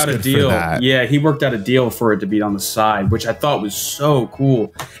worked out a deal. Yeah, he worked out a deal for it to be on the side, which I thought was so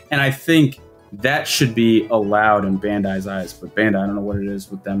cool. And I think that should be allowed in Bandai's eyes. But Bandai, I don't know what it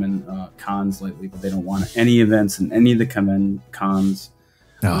is with them in cons lately, but they don't want any events in any of the cons.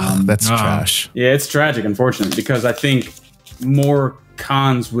 That's trash. Yeah, it's tragic, unfortunately, because I think more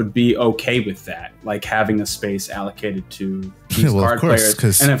cons would be okay with that, like having a space allocated to these card players,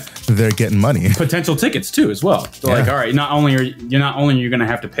 because they're getting money, potential tickets too as well. So like, all right, not only are you going to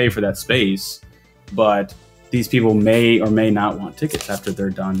have to pay for that space, but these people may or may not want tickets after they're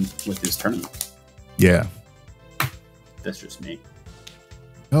done with this tournament. Yeah, that's just me.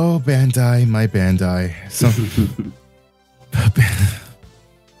 Oh, Bandai, my Bandai. So,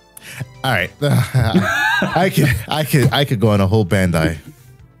 all right, I could go on a whole Bandai.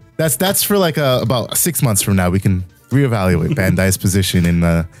 That's for like about 6 months from now. We can reevaluate Bandai's position in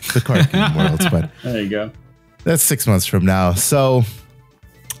the card game world. But there you go. That's 6 months from now. So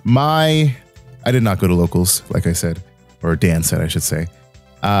I did not go to locals, like I said, or Dan said, I should say.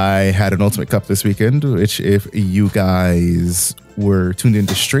 I had an Ultimate Cup this weekend, which if you guys were tuned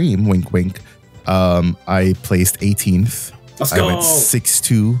into stream, wink, wink, I placed 18th. Let's go. I went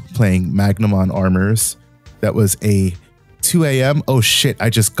 6-2 playing Magnum on Armors. That was a 2 a.m. Oh shit, I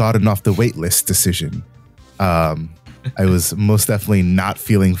just got it off the wait list decision. I was most definitely not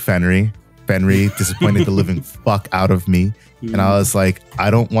feeling Fenry. Fenry disappointed the living fuck out of me. And I was like, I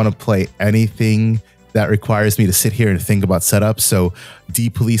don't want to play anything that requires me to sit here and think about setup. So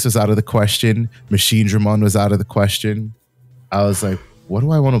D-Police was out of the question. Machine Dramon was out of the question. I was like, what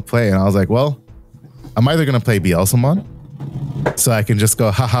do I want to play? And I was like, well, I'm either going to play Bielsamon, so I can just go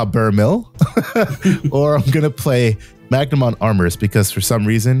haha Burr Mill, or I'm going to play Magnum on Armors, because for some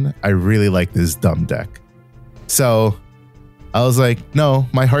reason, I really like this dumb deck. So I was like, no,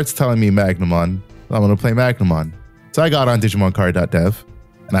 my heart's telling me Magnumon. I'm going to play Magnumon. So I got on DigimonCard.dev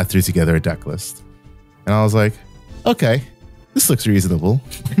and I threw together a deck list. And I was like, okay, this looks reasonable.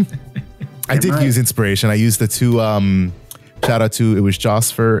 I did use inspiration. I used the two, shout out to, it was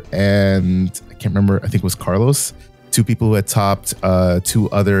Josfer and I can't remember, I think it was Carlos. Two people who had topped 2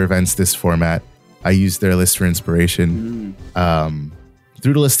 other events this format. I used their list for inspiration.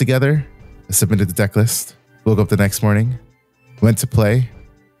 Threw the list together, I submitted the deck list, woke up the next morning, went to play,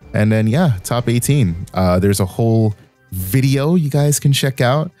 and then yeah, top 18. There's a whole video you guys can check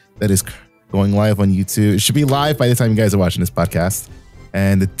out that is going live on YouTube. It should be live by the time you guys are watching this podcast.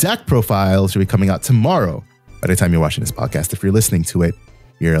 And the deck profile should be coming out tomorrow by the time you're watching this podcast. If you're listening to it,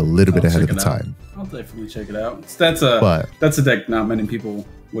 you're a little bit ahead of the time. I'll definitely check it out. That's a deck not many people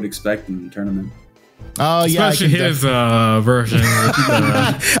would expect in the tournament. Oh yeah, especially his version with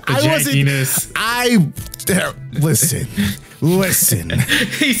the jankiness. Listen.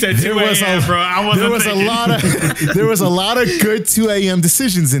 He said 2 a.m., bro. I wasn't thinking. There was a lot of good 2 a.m.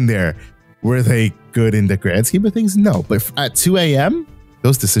 decisions in there. Were they good in the grand scheme of things? No, but at 2 a.m.,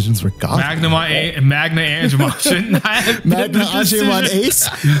 those decisions were gone. Magna Angemon shouldn't have Magna Angemon Ace.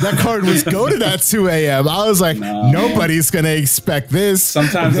 That card was goated at 2 a.m. I was like, nobody's gonna expect this.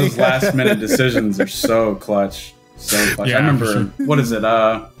 Sometimes those last minute decisions are so clutch. So clutch. Yeah, I remember, what is it?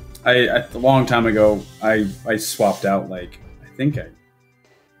 I a long time ago, I swapped out I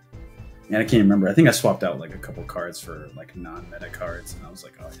can't remember. I think I swapped out like a couple cards for like non-meta cards, and I was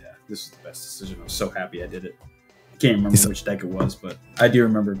like, oh yeah, this is the best decision. I was so happy I did it. I can't remember which deck it was, but I do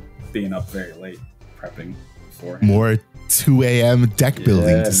remember being up very late prepping beforehand. More 2 a.m. deck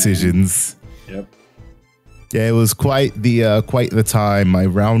building decisions. Man. Yep. Yeah, it was quite the time. My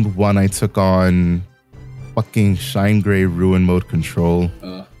round 1, I took on fucking Shine Gray Ruin Mode Control.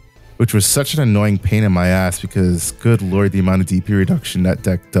 Which was such an annoying pain in my ass because, good lord, the amount of DP reduction that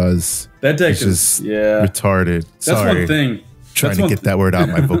deck does. That deck is just retarded. That's one thing. Trying to get that word out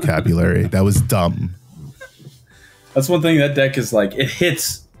of my vocabulary. That was dumb. That's one thing. That deck is like, it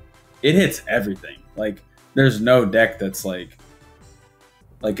hits everything. Like, there's no deck that's like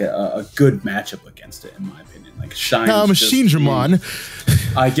a good matchup against it, in my opinion. Like Shine. Machine Dramon.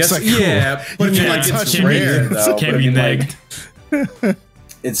 I guess, like, yeah, but I mean, like, it's rare though. Can't be negged.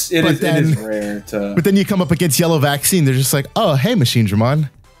 it is rare to. But then you come up against Yellow Vaccine. They're just like, oh, hey, Machine Dramon.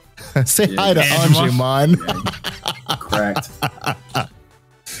 Say hi to Angemon. Yeah, correct.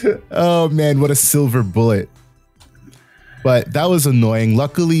 Oh man, what a silver bullet. But that was annoying.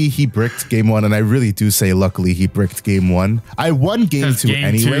 Luckily, he bricked game 1, and I really do say luckily he bricked game 1. I won game 2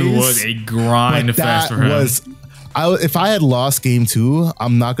 anyways. Game 2 was a grind fest for him. If I had lost game 2,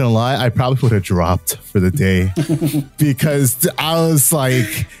 I'm not gonna lie, I probably would have dropped for the day because I was like,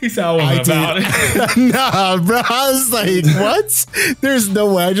 he's all about it. Nah, bro. I was like, what? There's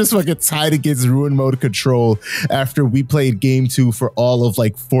no way. I just fucking tied against ruin mode control after we played game 2 for all of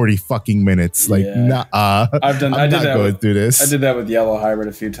like 40 fucking minutes. Like, nah. I did that with Yellow Hybrid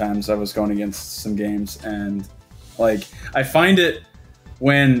a few times. I was going against some games, and like I find it.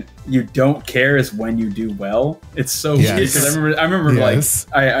 When you don't care is when you do well. It's so weird because I remember like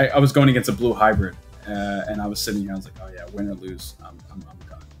I was going against a blue hybrid and I was sitting here. I was like, oh yeah, win or lose, I'm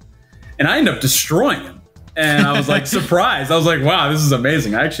gone. And I ended up destroying him. And I was like surprised. I was like, wow, this is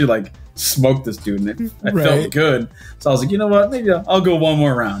amazing. I actually like smoked this dude and I felt good. So I was like, you know what? Maybe I'll go one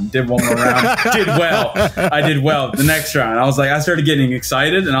more round. Did one more round. Did well. I did well. The next round, I was like, I started getting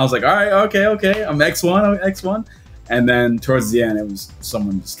excited and I was like, all right, okay. I'm X1. And then towards the end, it was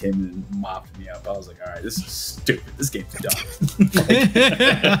someone just came in and mopped me up. I was like, all right, this is stupid. This game's dumb.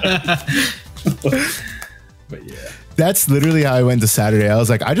 But yeah. That's literally how I went to Saturday. I was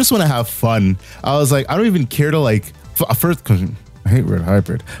like, I just want to have fun. I was like, I don't even care to like, first, because I hate Red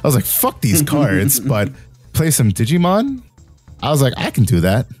Hybrid. I was like, fuck these cards, but play some Digimon. I was like, I can do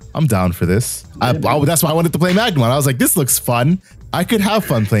that. I'm down for this. That's why I wanted to play Magnemon. I was like, this looks fun. I could have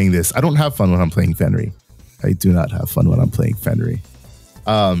fun playing this. I don't have fun when I'm playing Fenry. I do not have fun when I'm playing Fenry.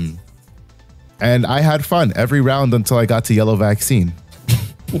 And I had fun every round until I got to Yellow Vaccine.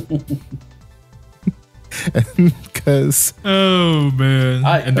 Because oh man,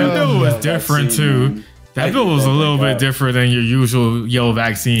 and that build was different too. That build was a little bit different than your usual Yellow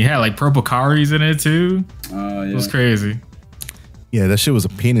Vaccine. It had like purple Karis in it too. Oh yeah, it was crazy. Yeah, that shit was a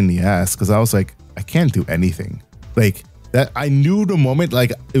pain in the ass because I was like, I can't do anything. Like that, I knew the moment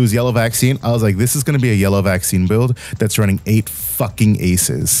like it was Yellow Vaccine. I was like, this is gonna be a Yellow Vaccine build that's running 8 fucking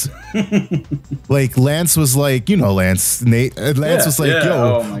aces. Like Lance was like, you know, Lance was like,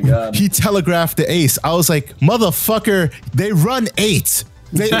 yo, oh my God. He telegraphed the ace. I was like, motherfucker, they run 8.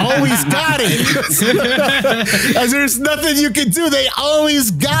 They always got it. As there's nothing you can do. They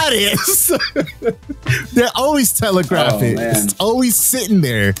always got it. They always telegraph it. Man. It's always sitting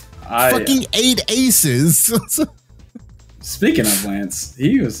there. Fucking 8 aces. Speaking of Lance,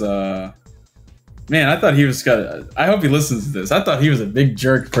 he was man, I thought he was I hope he listens to this. I thought he was a big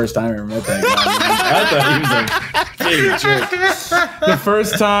jerk first time I ever met that guy. I thought he was a big jerk. The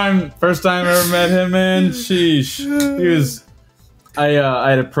first time I ever met him, man, sheesh. He was I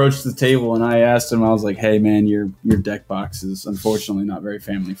had approached the table and I asked him, I was like, hey man, your deck box is unfortunately not very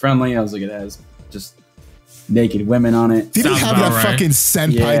family friendly. I was like, it has just naked women on it. Did he have that fucking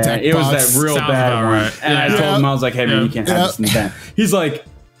senpai deck box? It was that real bad one. Right. And I told him, I was like, hey man, you can't have this in the band. He's like,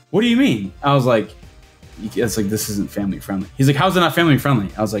 what do you mean? I was like, it's like, this isn't family friendly. He's like, how's it not family friendly?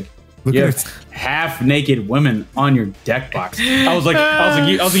 I was like, you have half naked women on your deck box. I was like,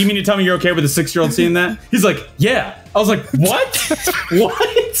 you mean to tell me you're okay with a 6-year-old seeing that? He's like, yeah. I was like, what?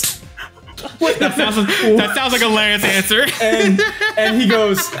 What? That sounds like a Lance answer. And he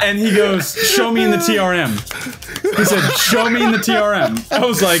goes, show me in the TRM. He said, show me in the TRM. I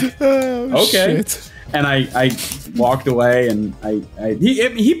was like, okay. Shit. And I walked away and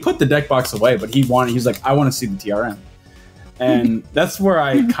he put the deck box away, but he was like, I want to see the TRM. And that's where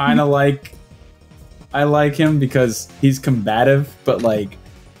I kind of like him because he's combative, but like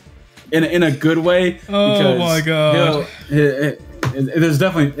in a good way. Oh my God. There's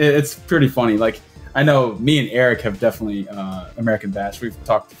definitely, it's pretty funny. Like I know me and Eric have definitely American Bash. We've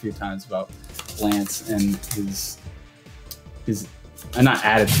talked a few times about Lance and his not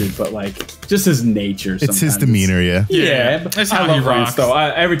attitude, but like just his nature. It's his demeanor, yeah. That's I how love Lance though.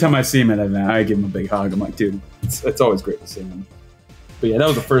 Every time I see him at an event, I give him a big hug. I'm like, dude, it's always great to see him. But yeah, that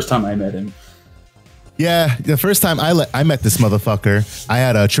was the first time I met him. Yeah, the first time I met this motherfucker, I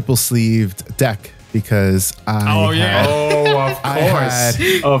had a triple sleeved deck because of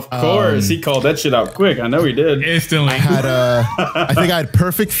course, he called that shit out quick. I know he did. Instantly. I think I had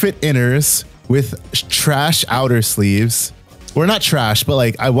perfect fit inners with trash outer sleeves. Or not trash, but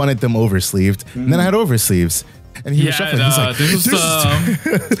like I wanted them oversleeved, and then I had oversleeves. And he was shuffling. He's like, this was the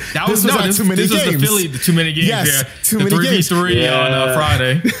too many games. Yes, too many games. 3v3 on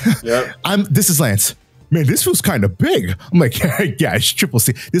Friday. Yep. This is Lance. man, this was kind of big. I'm like, yeah, it's triple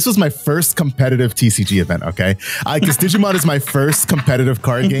C. This was my first competitive TCG event, okay? Because Digimon is my first competitive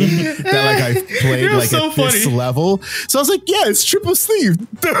card game that like I played like so at this level. So I was like, yeah, it's triple sleeve.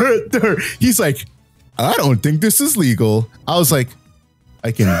 He's like, I don't think this is legal. I was like,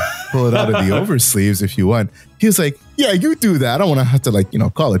 I can pull it out of the oversleeves if you want. He was like, yeah, you do that. I don't want to have to like,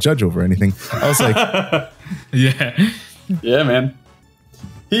 call a judge over anything. I was like, yeah, man.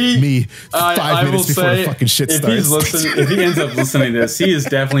 Me 5 minutes before the fucking shit starts. If he ends up listening to this, he has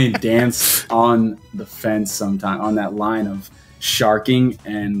definitely danced on the fence sometime on that line of sharking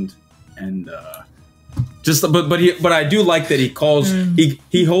and just but I do like that he calls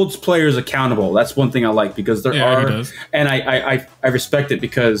he holds players accountable. That's one thing I like because there are, and I respect it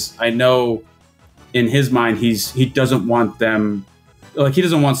because I know in his mind he doesn't want them, like he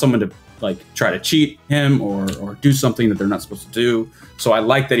doesn't want someone to like try to cheat him or do something that they're not supposed to do. So I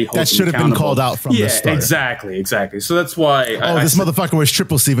like that he holds them accountable. That should have been called out from the start. Exactly. So that's why. This motherfucker was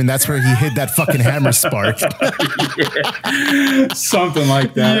triple sleeve, and that's where he hid that fucking hammer spark. Something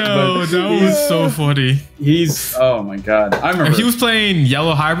like that. Yo, that was so funny. Oh my god, I remember. And he was playing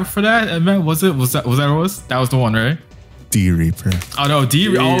Yellow Hybrid for that event. Was that what it was? That was the one, right? D Reaper. Oh no, D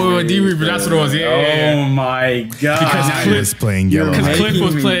Reaper. That's what it was. Oh my god. Because Cliff was playing Yellow.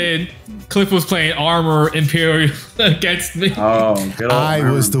 Because Cliff was playing Armor Imperial against me. Oh, good old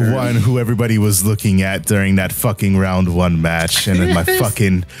I was the one who everybody was looking at during that fucking round 1 match, and then my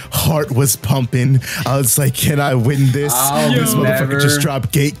fucking heart was pumping. I was like, can I win this? This motherfucker just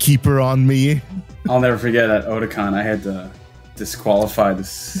dropped Gatekeeper on me. I'll never forget at Otakon. I had to disqualify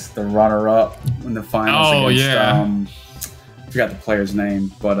the runner-up in the finals against, I forgot the player's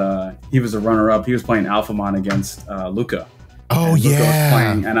name, but he was the runner-up. He was playing Alphamon against Luca. Oh, and Luca was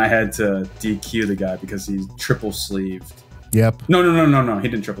playing, and I had to DQ the guy because he's triple sleeved. Yep. No. He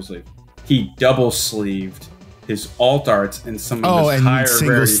didn't triple sleeve. He double sleeved his alt arts and some of his higher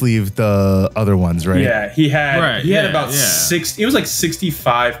single sleeved the other ones, right? Yeah, he had about 60. It was like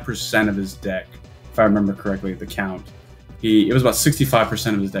 65% of his deck, if I remember correctly, the count. It was about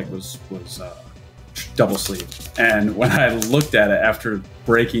 65% of his deck was double sleeve. And when I looked at it after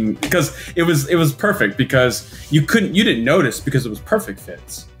breaking, because it was perfect because you didn't notice because it was perfect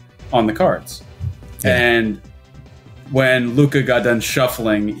fits on the cards. Yeah. And when Luca got done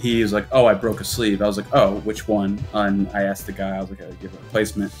shuffling, he was like, oh, I broke a sleeve. I was like, oh, which one? And I asked the guy, I was like, I'll give a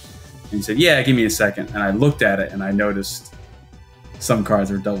replacement. And he said, yeah, give me a second. And I looked at it and I noticed some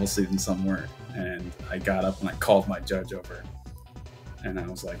cards were double sleeved and some weren't. And I got up and I called my judge over. And I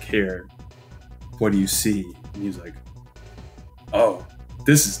was like, here, what do you see? And he was like, oh,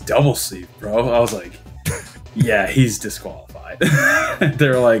 this is double sleeve, bro. I was like, yeah, he's disqualified. They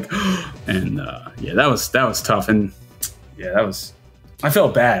were like, and yeah, that was tough. And yeah, I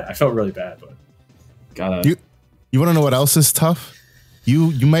felt bad. I felt really bad, but you want to know what else is tough?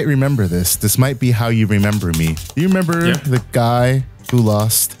 You might remember this. This might be how you remember me. Do you remember the guy who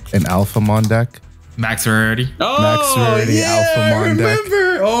lost an Alphamon deck? Max Rarity. Oh, Max Rarity Alphamon deck.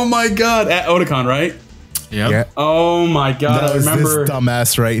 Oh my god, at Otakon, right? Yep. Yeah. Oh my god, I remember this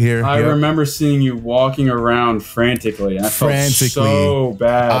dumbass right here. I remember seeing you walking around frantically. And I felt so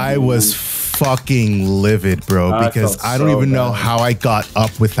bad. I was fucking livid, bro, because I don't even know how I got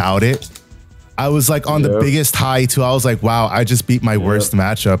up without it. I was like on the biggest high too. I was like, wow, I just beat my worst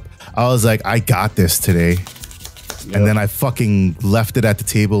matchup. I was like, I got this today. And then I fucking left it at the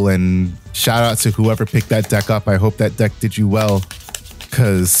table, and shout out to whoever picked that deck up. I hope that deck did you well,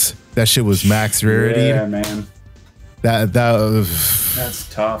 because that shit was max rarity. Yeah, man. That's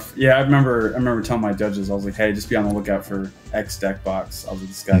tough. Yeah, I remember telling my judges, I was like, hey, just be on the lookout for X deck box. I was like,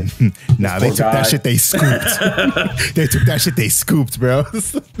 this guy. Nah, they took that shit, they scooped. They took that shit, they scooped, bro.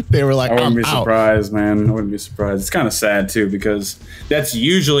 They were like, I wouldn't be surprised, man. I wouldn't be surprised. It's kind of sad too, because that's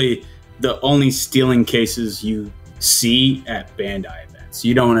usually the only stealing cases you see at Bandai events.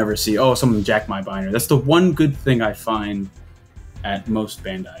 You don't ever see, oh, someone jacked my binder. That's the one good thing I find at most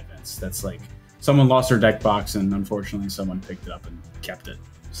Bandai events. That's like someone lost their deck box and unfortunately someone picked it up and kept it.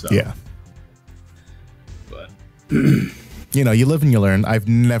 So yeah. But you know, you live and you learn. I've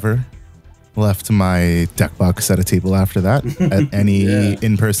never left my deck box at a table after that at any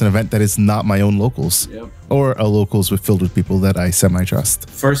in-person event that is not my own locals or a locals filled with people that I semi-trust.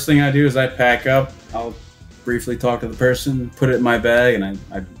 First thing I do is I pack up. I'll briefly talk to the person, put it in my bag, and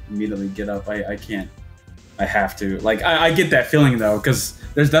I immediately get up. I can't. I have to. Like, I get that feeling, though, because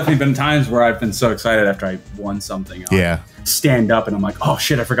there's definitely been times where I've been so excited after I won something. I'll stand up, and I'm like, oh,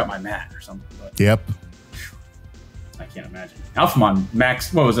 shit, I forgot my mat or something. But yep. I can't imagine. Alphamon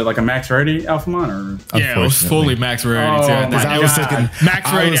max. What was it, like a max rarity Alphamon or? Yeah, it was fully max rarity. Oh, I was thinking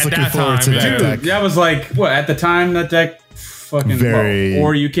max rarity at that time. Dude, that was like what at the time that deck. Fucking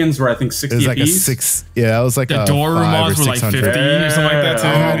Oryukins were I think 60 it was like apiece. a 6. Yeah, it was like the a Doru 5 mods or were like 50 or something like that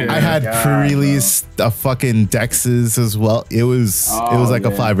too. I had pre-release fucking Dexes as well. It was like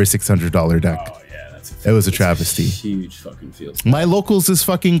a $500 or $600 deck. Oh yeah, it was a travesty. Huge fucking field. My locals is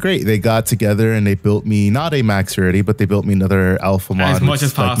fucking great. They got together and they built me not a max rarity, but they built me another alpha mod. As much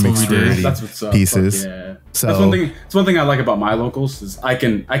as possible, we did. That's what's up. Pieces. Yeah. So that's one thing. It's one thing I like about my locals is I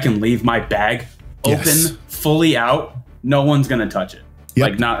can leave my bag open fully out. No one's gonna touch it. Yep.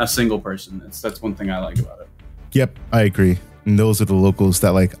 Like not a single person. That's one thing I like about it. Yep, I agree. And those are the locals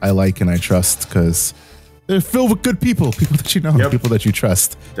that like I like and I trust because they're filled with good people that you know, people that you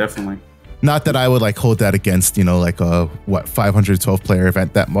trust. Definitely. Not that I would like hold that against, you know, like a 512 player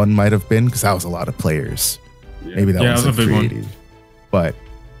event that one might have been because that was a lot of players. Yeah. Maybe that was a big one. But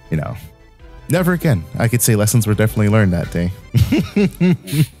you know, never again. I could say lessons were definitely learned that day.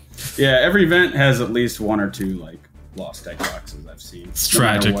 Yeah, every event has at least one or two like lost deck boxes I've seen. It's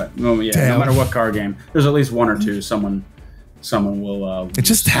tragic. No matter what card game, there's at least one or two. Someone will. It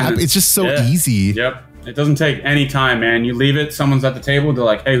just happens. It's just so easy. Yep. It doesn't take any time, man. You leave it. Someone's at the table. They're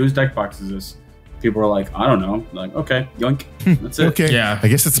like, "Hey, whose deck box is this?" People are like, "I don't know." Like, okay, yoink. That's it. Okay. Yeah. I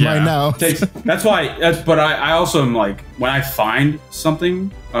guess it's mine now. That's why. But I also am like, when I find something,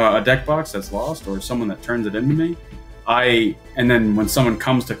 a deck box that's lost, or someone that turns it into me. And then when someone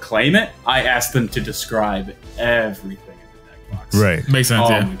comes to claim it, I ask them to describe everything in the deck box. Right. Makes sense.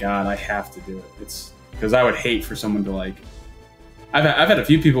 Oh my god, I have to do it. It's because I would hate for someone to like. I've had a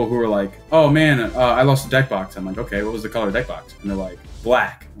few people who are like, "Oh man, I lost a deck box." I'm like, "Okay, what was the color of the deck box?" And they're like,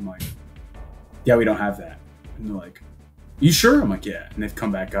 "Black." I'm like, "Yeah, we don't have that." And they're like, "You sure?" I'm like, "Yeah." And they've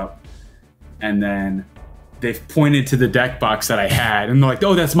come back up, and then they've pointed to the deck box that I had, and they're like,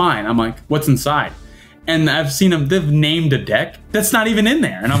 "Oh, that's mine." I'm like, "What's inside?" And I've seen them, they've named a deck that's not even in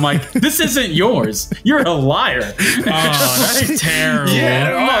there. And I'm like, this isn't yours. You're a liar. Oh, that's terrible.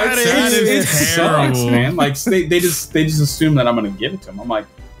 Yeah, it terrible. sucks, man. Like, they just assume that I'm going to give it to them. I'm like,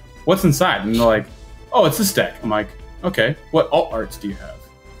 what's inside? And they're like, oh, it's this deck. I'm like, okay, what alt arts do you have?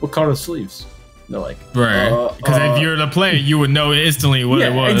 What color are the sleeves? And they're like, right. Because if you're the player, you would know instantly what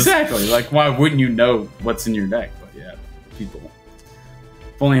it was. Exactly. Like, why wouldn't you know what's in your deck? But yeah, people.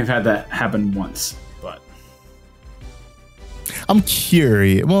 I've only had that happen once. I'm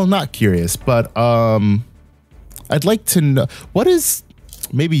curious. Well, not curious, but I'd like to know what is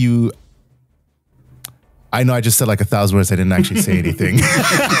maybe you. I know I just said like 1,000 words. I didn't actually say anything.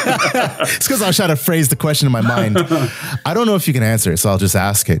 It's because I was trying to phrase the question in my mind. I don't know if you can answer it, so I'll just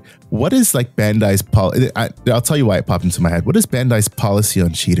ask it. What is like Bandai's policy? I'll tell you why it popped into my head. What is Bandai's policy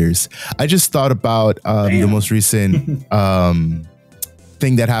on cheaters? I just thought about the most recent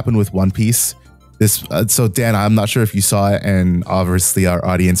thing that happened with One Piece. So Dan, I'm not sure if you saw it, and obviously our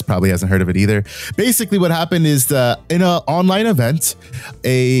audience probably hasn't heard of it either. Basically what happened is that in an online event,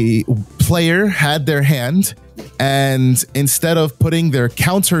 a player had their hand, and instead of putting their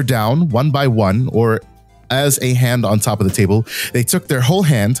counter down one by one or as a hand on top of the table, they took their whole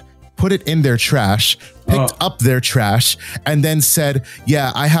hand, put it in their trash, picked up their trash, and then said,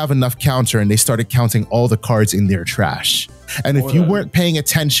 yeah, I have enough counter, and they started counting all the cards in their trash. And if you weren't paying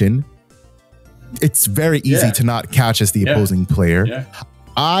attention, it's very easy to not catch as the opposing player. Yeah.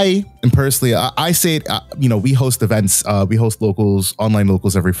 I am personally, I say it, you know, we host events, we host locals, online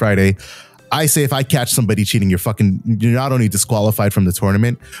locals every Friday. I say if I catch somebody cheating, you're not only disqualified from the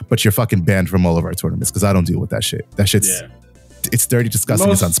tournament, but you're fucking banned from all of our tournaments because I don't deal with that shit. That shit's, it's dirty,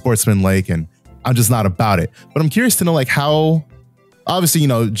 disgusting, it's unsportsmanlike, and I'm just not about it. But I'm curious to know like how, obviously, you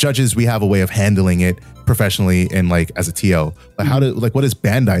know, judges, we have a way of handling it professionally and like as a TO. But how do, like, what is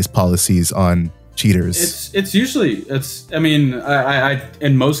Bandai's policies on cheaters? It's usually, I mean, I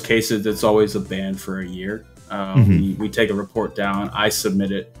in most cases it's always a ban for a year. We take a report down, I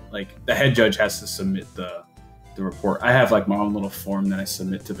submit it, like the head judge has to submit the report. I have like my own little form that I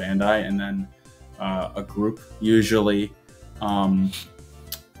submit to Bandai, and then a group, usually the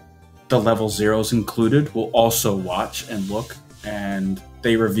level zeros included, will also watch and look, and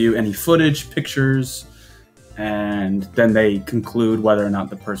they review any footage, pictures, and then they conclude whether or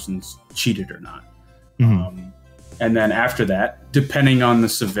not the person's cheated or not. And then after that, depending on the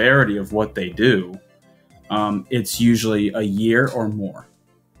severity of what they do, it's usually a year or more.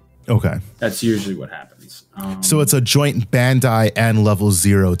 Okay. That's usually what happens. So it's a joint Bandai and level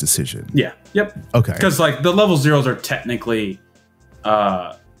zero decision. Yeah. Yep. Okay. Because like the level zeros are technically,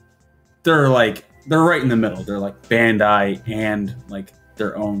 they're right in the middle. They're like Bandai and like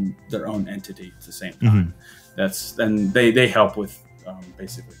their own entity at the same time. Then they help with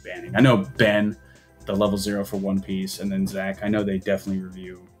basically banning. I know Ben, the level 0 for One Piece, and then Zach, I know they definitely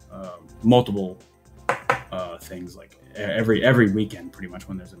review multiple things like every weekend pretty much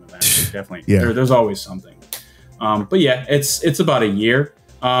when there's an event. Definitely there's always something. But yeah, it's about a year.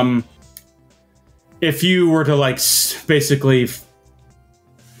 If you were to like basically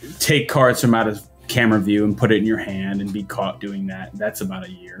take cards from out of camera view and put it in your hand and be caught doing that, that's about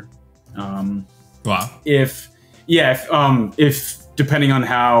a year. Wow. If depending on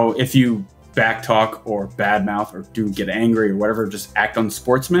if you backtalk or badmouth or do get angry or whatever, just act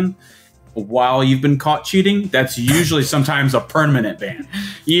unsportsman while you've been caught cheating, that's usually sometimes a permanent ban.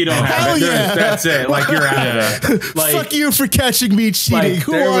 You don't have it. That's it. Like, you're out of there. Like, fuck you for catching me cheating.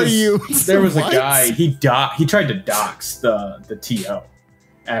 Who are you? There was a guy, he tried to dox the TO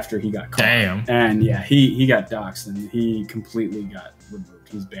after he got caught. Damn. And yeah, he got doxed and he completely got removed.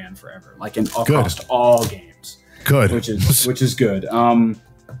 He's banned forever, like across all games. Good. Which is good.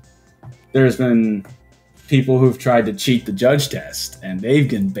 There's been people who've tried to cheat the judge test and they've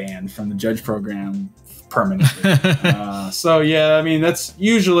been banned from the judge program permanently. So yeah, I mean, that's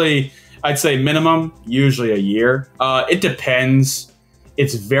usually, I'd say minimum, usually a year. It depends.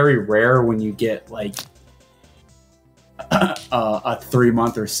 It's very rare when you get like a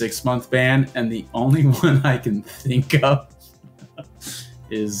 3-month or 6-month ban, and the only one I can think of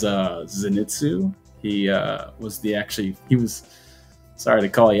is Zenitsu. He was, sorry to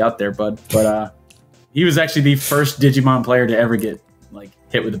call you out there, bud, but he was actually the first Digimon player to ever get like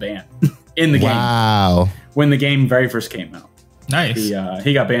hit with a ban in the game. Wow. When the game very first came out. Nice.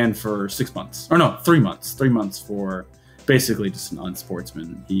 He got banned for 6 months. Or no, 3 months. 3 months for basically just an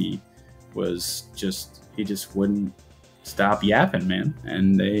unsportsman. He just wouldn't stop yapping, man.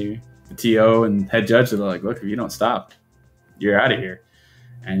 And the TO and head judge, they're like, look, if you don't stop, you're out of here.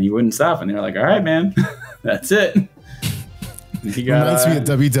 And he wouldn't stop. And they're like, all right, man, that's it. He got, reminds me of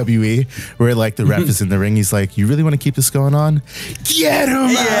WWE, where like the ref is in the ring. He's like, "You really want to keep this going on? Get him out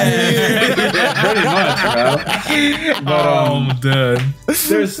of here!" Pretty much, bro. But, I'm done.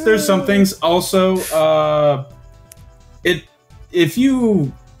 There's some things also. It's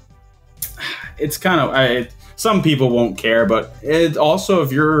kind of some people won't care, but it also,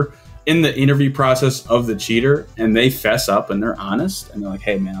 if you're in the interview process of the cheater and they fess up and they're honest and they're like,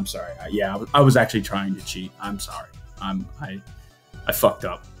 "Hey, man, I'm sorry. I was actually trying to cheat. I'm sorry. I fucked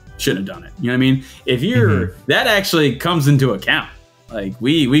up. Shouldn't have done it." You know what I mean? If you're that actually comes into account. Like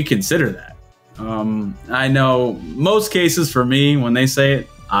we consider that. I know most cases for me, when they say it,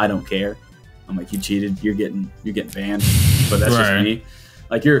 I don't care. I'm like, you cheated, you're getting banned. But that's just me.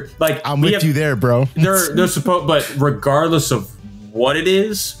 Like, you're like, I'm with you there, bro. They're supposed, but regardless of what it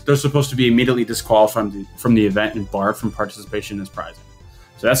is, they're supposed to be immediately disqualified from the event and barred from participation as prizing.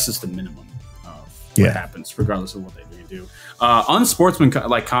 So that's just the minimum of what happens, regardless of what they do. Unsportsman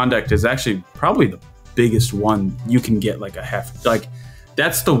like conduct is actually probably the biggest one you can get like a heft. Like,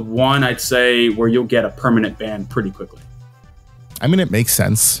 that's the one I'd say where you'll get a permanent ban pretty quickly. I mean, it makes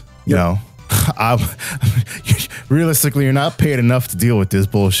sense, you know. Realistically, you're not paid enough to deal with this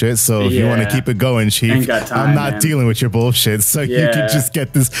bullshit. So if you want to keep it going, Chief, I'm not dealing with your bullshit. So you can just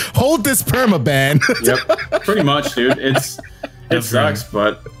hold this perma ban. Yep, pretty much, dude. It sucks,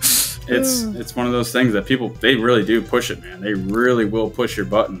 but it's one of those things that people, they really do push it, man. They really will push your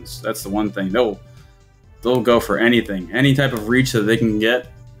buttons. That's the one thing. They'll go for anything, any type of reach that they can get.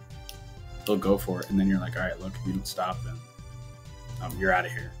 They'll go for it, and then you're like, all right, look, if you don't stop, then you're out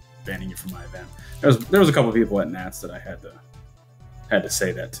of here. Banning you from my event. There was a couple of people at Nats that I had to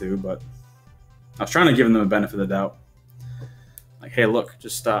say that to, but I was trying to give them a benefit of the doubt. Like, hey, look,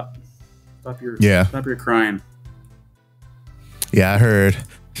 just stop your crying. Yeah, I heard.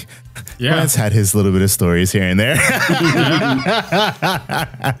 Yeah, Lance had his little bit of stories here and there.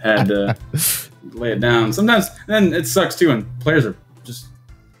 Had to lay it down. Sometimes, then it sucks too, and players are just,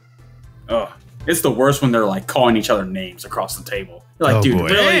 it's the worst when they're like calling each other names across the table. You're like, dude, boy.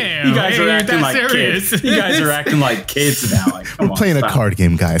 really? Damn, you guys are acting like serious. kids. You guys are acting like kids now. Like, we're playing a card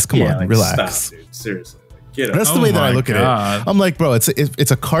game, guys. Come on, like, relax. Stop, dude. Seriously. Like, get up. That's the way that I look at it. I'm like, bro, it's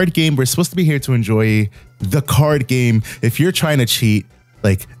a card game. We're supposed to be here to enjoy the card game. If you're trying to cheat,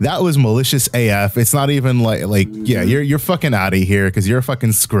 like, that was malicious AF. It's not even like yeah, you're fucking out of here because you're a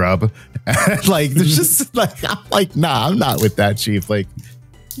fucking scrub. Like, there's just like, I'm like, nah, I'm not with that, Chief. Like,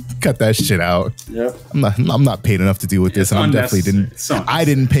 cut that shit out. Yep. I'm not paid enough to deal with this, and I'm definitely I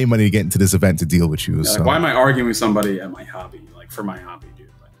didn't pay money to get into this event to deal with you. Yeah, so like, why am I arguing with somebody at my hobby? Like, for my hobby, dude.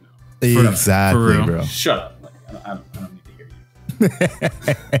 Like, no. Exactly, bro. Shut up. Like, I don't need to hear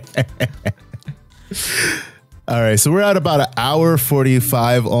you. All right, so we're at about an hour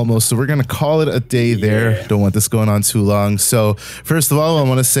 45 almost, so we're going to call it a day there. Don't want this going on too long. So first of all, I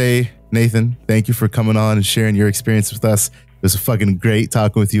want to say, Nathan, thank you for coming on and sharing your experience with us. It was fucking great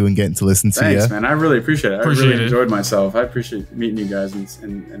talking with you and getting to listen to you. Thanks, man. I really appreciate it. I really enjoyed myself. I appreciate meeting you guys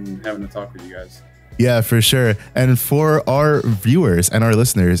and having to talk with you guys. Yeah, for sure. And for our viewers and our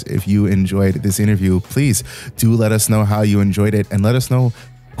listeners, if you enjoyed this interview, please do let us know how you enjoyed it and let us know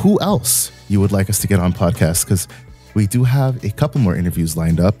who else you would like us to get on podcasts, because we do have a couple more interviews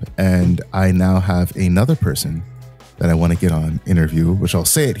lined up, and I now have another person that I want to get on interview, which I'll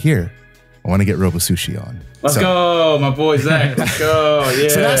say it here. I want to get Robosushi on. Let's go, my boy Zach. Let's go. Yeah.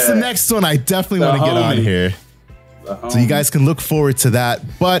 So that's the next one I definitely want to get on here. So you guys can look forward to that.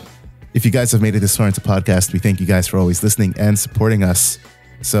 But if you guys have made it this far into podcast, we thank you guys for always listening and supporting us.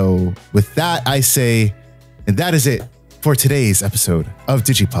 So with that, I say, and that is it for today's episode of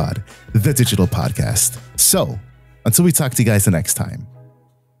DigiPod, the digital podcast. So until we talk to you guys the next time,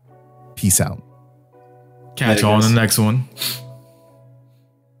 peace out. Catch you on the next one.